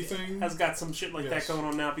security thing. has got some shit like Yes. that going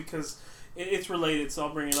on now because it's related, so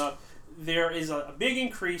I'll bring it up. There is a big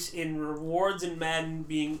increase in rewards in Madden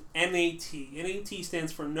being NAT. NAT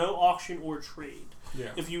stands for no auction or trade. Yeah.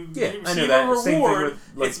 If you Yeah, I know receive that. a Same thing reward, with,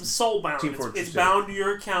 like, it's soul bound. Team It's, Fortress it's 2. bound to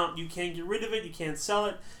your account. You can't get rid of it. You can't sell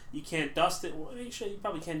it. You can't dust it. Well, actually, you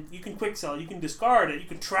probably can. You can quick sell it. You can discard it. You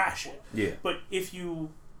can trash it. Yeah. But even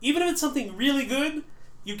if it's something really good,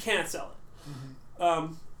 you can't sell it.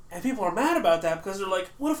 And people are mad about that because they're like,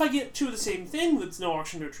 what if I get two of the same thing that's no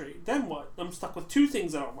auction or trade? Then what? I'm stuck with two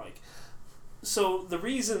things I don't like. So the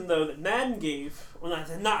reason, though, that Madden gave, well,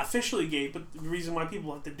 not officially gave, but the reason why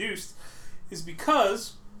people have deduced is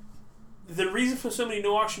because the reason for so many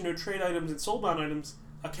no auction, no trade items and soul-bound items,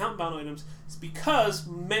 account-bound items, is because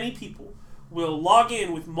many people will log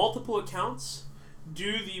in with multiple accounts,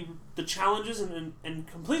 do the challenges and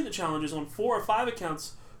complete the challenges on 4 or 5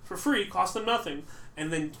 accounts for free, cost them nothing,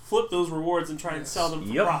 and then flip those rewards and try and sell them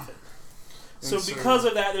for Yep. profit. So And so- because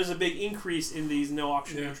of that, there's a big increase in these no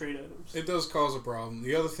auction Yeah. or trade items. It does cause a problem.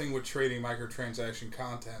 The other thing with trading microtransaction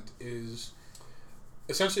content is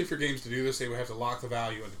essentially for games to do this, they would have to lock the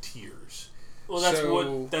value into tiers. Well, that's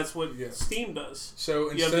So- what yeah. Steam does.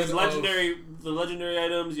 So You have instead these legendary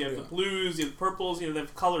items. You have the Yeah. blues. You have the purples. You have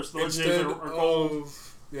the colors. The instead legendaries are gold.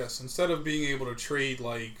 of instead of being able to trade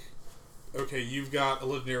like, okay, you've got a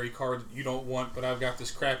legendary card that you don't want, but I've got this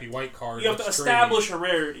crappy white card. You have to let's establish trade. a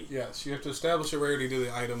rarity. Yes, you have to establish a rarity to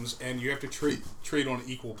the items, and you have to trade on an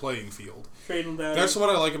equal playing field. Trade them down. That's what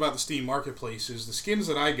I like about the Steam Marketplace is the skins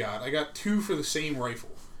that I got 2 for the same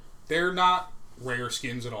rifle. They're not rare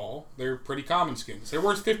skins at all. They're pretty common skins. They're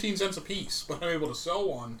worth 15 cents a piece, but I'm able to sell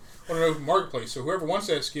one on an open marketplace. So whoever wants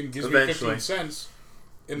that skin gives me Eventually. 15 cents,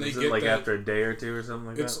 and they Is it get like that. after a day or two or something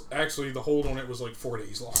like It's that? actually the hold on it was like 4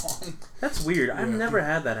 days long. That's weird. I've Yeah. never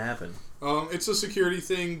had that happen. It's a security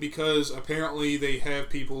thing because apparently they have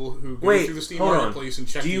people who go Wait, through the Steam hold on. Marketplace and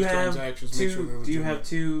check Do you these have transactions. Make sure they're two? Do you legitimate. have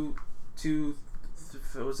two?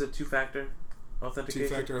 What was it? 2-factor authentication.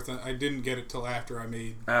 2-factor I didn't get it till after I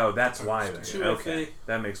made. Oh, that's why. Then. 2FA. Okay,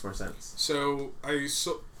 that makes more sense. So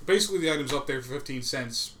basically the item's up there for 15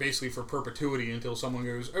 cents, basically for perpetuity until someone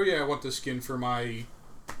goes, oh yeah, I want this skin for my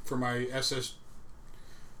SS,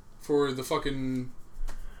 for the fucking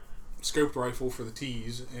scoped rifle for the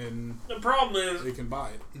T's, and The problem is, they can buy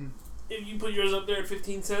it. if you put yours up there at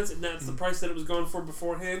 15 cents and that's Mm-hmm. the price that it was going for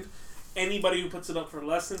beforehand, anybody who puts it up for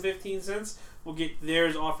less than 15 cents will get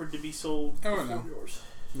theirs offered to be sold Oh, before no. yours.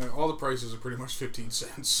 No, all the prices are pretty much 15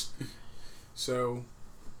 cents. So,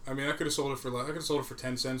 I mean, I could have sold it for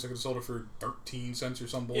 10 cents. I could have sold it for 13 cents or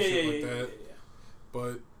some bullshit like that.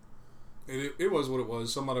 But it was what it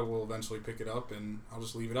was. Somebody will eventually pick it up, and I'll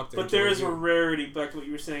just leave it up there. But until there they is do. a rarity, back to what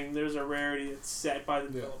you were saying, there's a rarity that's set by the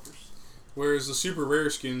Yeah. developers. Whereas the super rare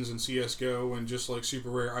skins in CSGO and just like super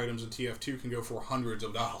rare items in TF2 can go for hundreds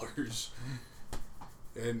of dollars.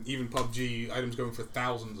 And even PUBG, items going for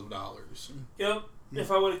thousands of dollars. Yep. If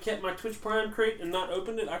I would have kept my Twitch Prime crate and not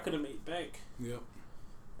opened it, I could have made bank. Yep.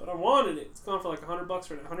 But I wanted it. It's gone for like $100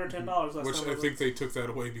 right now, $110 last Which time. I looked. think they took that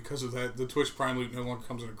away because of that. The Twitch Prime loot no longer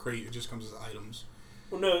comes in a crate, it just comes as items.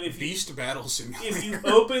 Well, no, if you, Beast Battle Simulator. if you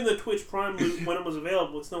open the Twitch Prime loot when it was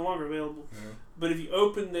available, it's no longer available. Yeah. But if you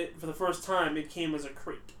opened it for the first time, it came as a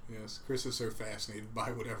crate. Yes, Chris is so fascinated by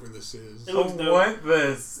whatever this is. It looks dope. want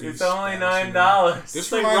this. Beast It's only Battle $9. This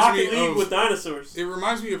It's like reminds Rocket me League of- with dinosaurs. It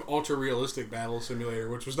reminds me of Ultra Realistic Battle Simulator,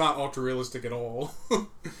 which was not ultra realistic at all. The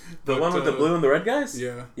But, one with the blue and the red guys.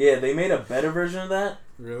 Yeah, Yeah, they made a better version of that,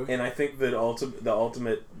 really. and I think that the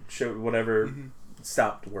ultimate show whatever Mhm.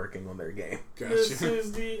 stopped working on their game. This Gotcha.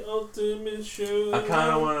 is the ultimate show. I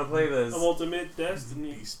kind of want to play this. of ultimate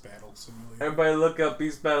destiny. Beast Battle Simulator. Everybody look up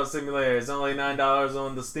Beast Battle Simulator. It's only $9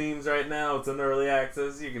 on the Steams right now. It's in early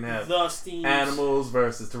access. You can have The Steam. animals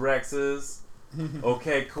versus T-Rexes.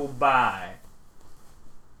 Okay, cool, bye.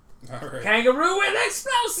 All right. Kangaroo with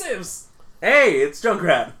explosives! Hey, it's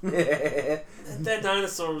Junkrat. That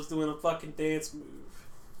dinosaur was doing a fucking dance move.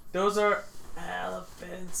 Those are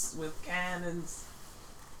elephants with cannons.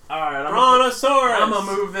 Alright, Brontosaurus! I'm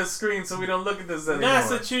gonna move this screen so we don't look at this anymore.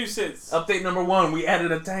 Massachusetts. Update number 1, we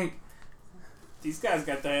added a tank. These guys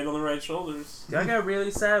got their head on the right shoulders. I got really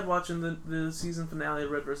sad watching the season finale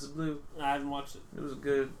of Red vs. Blue. I haven't watched it. It was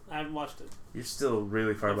good. I haven't watched it. You're still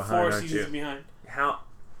really far I'm behind, 4 aren't seasons you? behind. How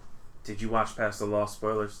did you watch past the lost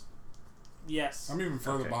spoilers? Yes. I'm even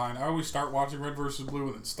further Okay. behind. I always start watching Red vs. Blue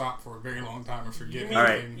and then stop for a very long time and forget You mean,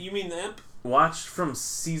 Alright. everything. you mean the imp? Watch from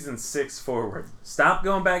season 6 forward. Stop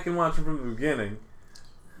going back and watching from the beginning.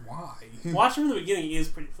 Why? Watching from the beginning is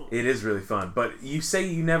pretty fun. It is really fun, but you say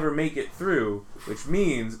you never make it through, which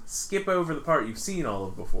means skip over the part you've seen all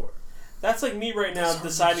of before. That's like me right now That's hard to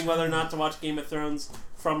deciding whether or explain. not to watch Game of Thrones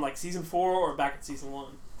from like season 4 or back at season 1.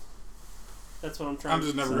 That's what I'm trying I'm to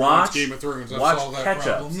just never decide. Watch- watched Game of Thrones. I Watch saw that catch-ups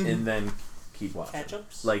problem. and then keep watching.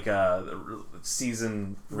 Catch-ups? Like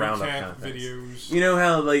season roundup Recap kind of things. videos. You know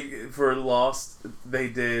how like for Lost they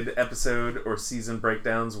did episode or season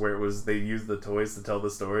breakdowns where it was they used the toys to tell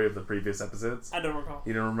the story of the previous episodes? I don't recall.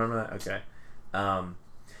 You don't remember that? Okay.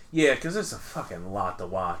 Yeah, because there's a fucking lot to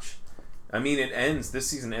watch. I mean, this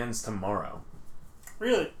season ends tomorrow.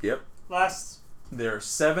 Really? Yep. There are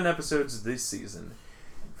 7 episodes this season.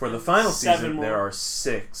 For the final 7 season, more. there are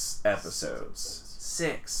 6 episodes.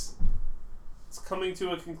 6. It's coming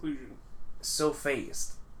to a conclusion. So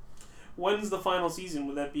phased. When's the final season?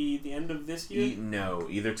 Would that be the end of this year? No,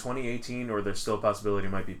 either 2018 or there's still a possibility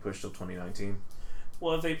it might be pushed till 2019.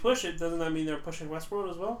 Well, if they push it, doesn't that mean they're pushing Westworld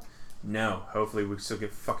as well? No, hopefully we still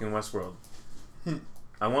get fucking Westworld.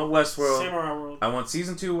 I want Westworld. Samurai World. I want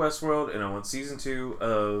season 2 Westworld, and I want season 2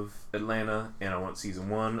 of Atlanta, and I want season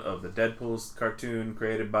 1 of the Deadpool's cartoon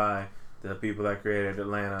created by the people that created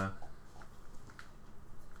Atlanta.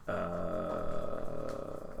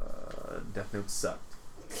 Death Note sucked.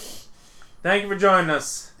 Thank you for joining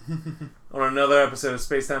us on another episode of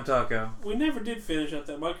Space Time Taco. We never did finish at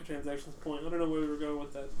that microtransactions point. I don't know where we were going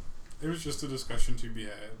with that. It was just a discussion to be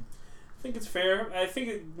had. I think it's fair. I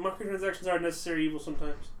think microtransactions are a necessary evil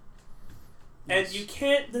sometimes. And Yes. you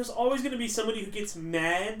can't... There's always going to be somebody who gets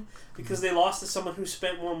mad because they lost to someone who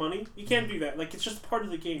spent more money. You can't do that. Like, it's just part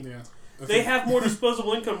of the game. Yeah. I They think- have more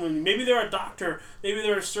disposable income than you. Maybe they're a doctor. Maybe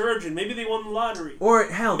they're a surgeon. Maybe they won the lottery. Or,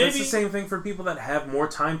 hell, that's the Maybe- same thing for people that have more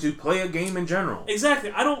time to play a game in general.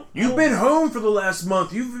 Exactly. I don't... You've been home for the last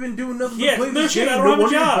month. You've been doing nothing Yeah, but play no this shit. game. I don't No have a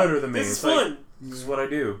wonder you're job. better than me. This is It's like, fun. this is what I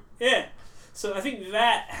do. Yeah. So I think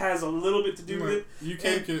that has a little bit to do with it. You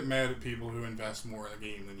can't get mad at people who invest more in a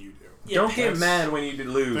game than you do. Yeah, Don't get that's- mad when you did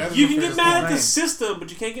lose. that's You the can get first mad at thing. the system, but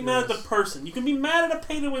you can't get mad at Yes. the person. You can be mad at a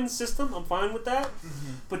pay-to-win system. I'm fine with that.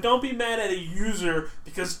 But don't be mad at a user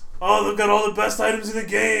because, oh, they've got all the best items in the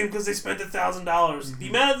game because they spent $1,000. Be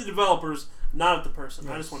mad at the developers, not at the person.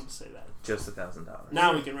 I just wanted to say that. Just $1,000.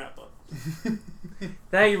 Now we can wrap up.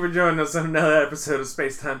 Thank you for joining us on another episode of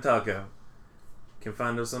Space Time Taco. You can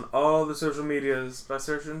find us on all the social medias by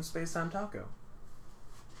searching Space Time Taco.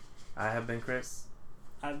 I have been Chris.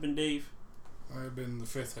 I've been Dave, I've been the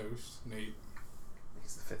 5th host, Nate.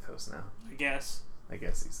 He's the 5th host now. I guess. I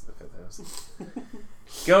guess he's the 5th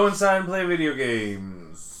host. Go inside and play video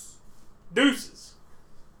games. Deuces.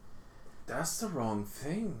 That's the wrong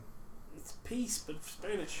thing. It's peace, but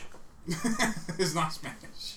Spanish. It's not Spanish.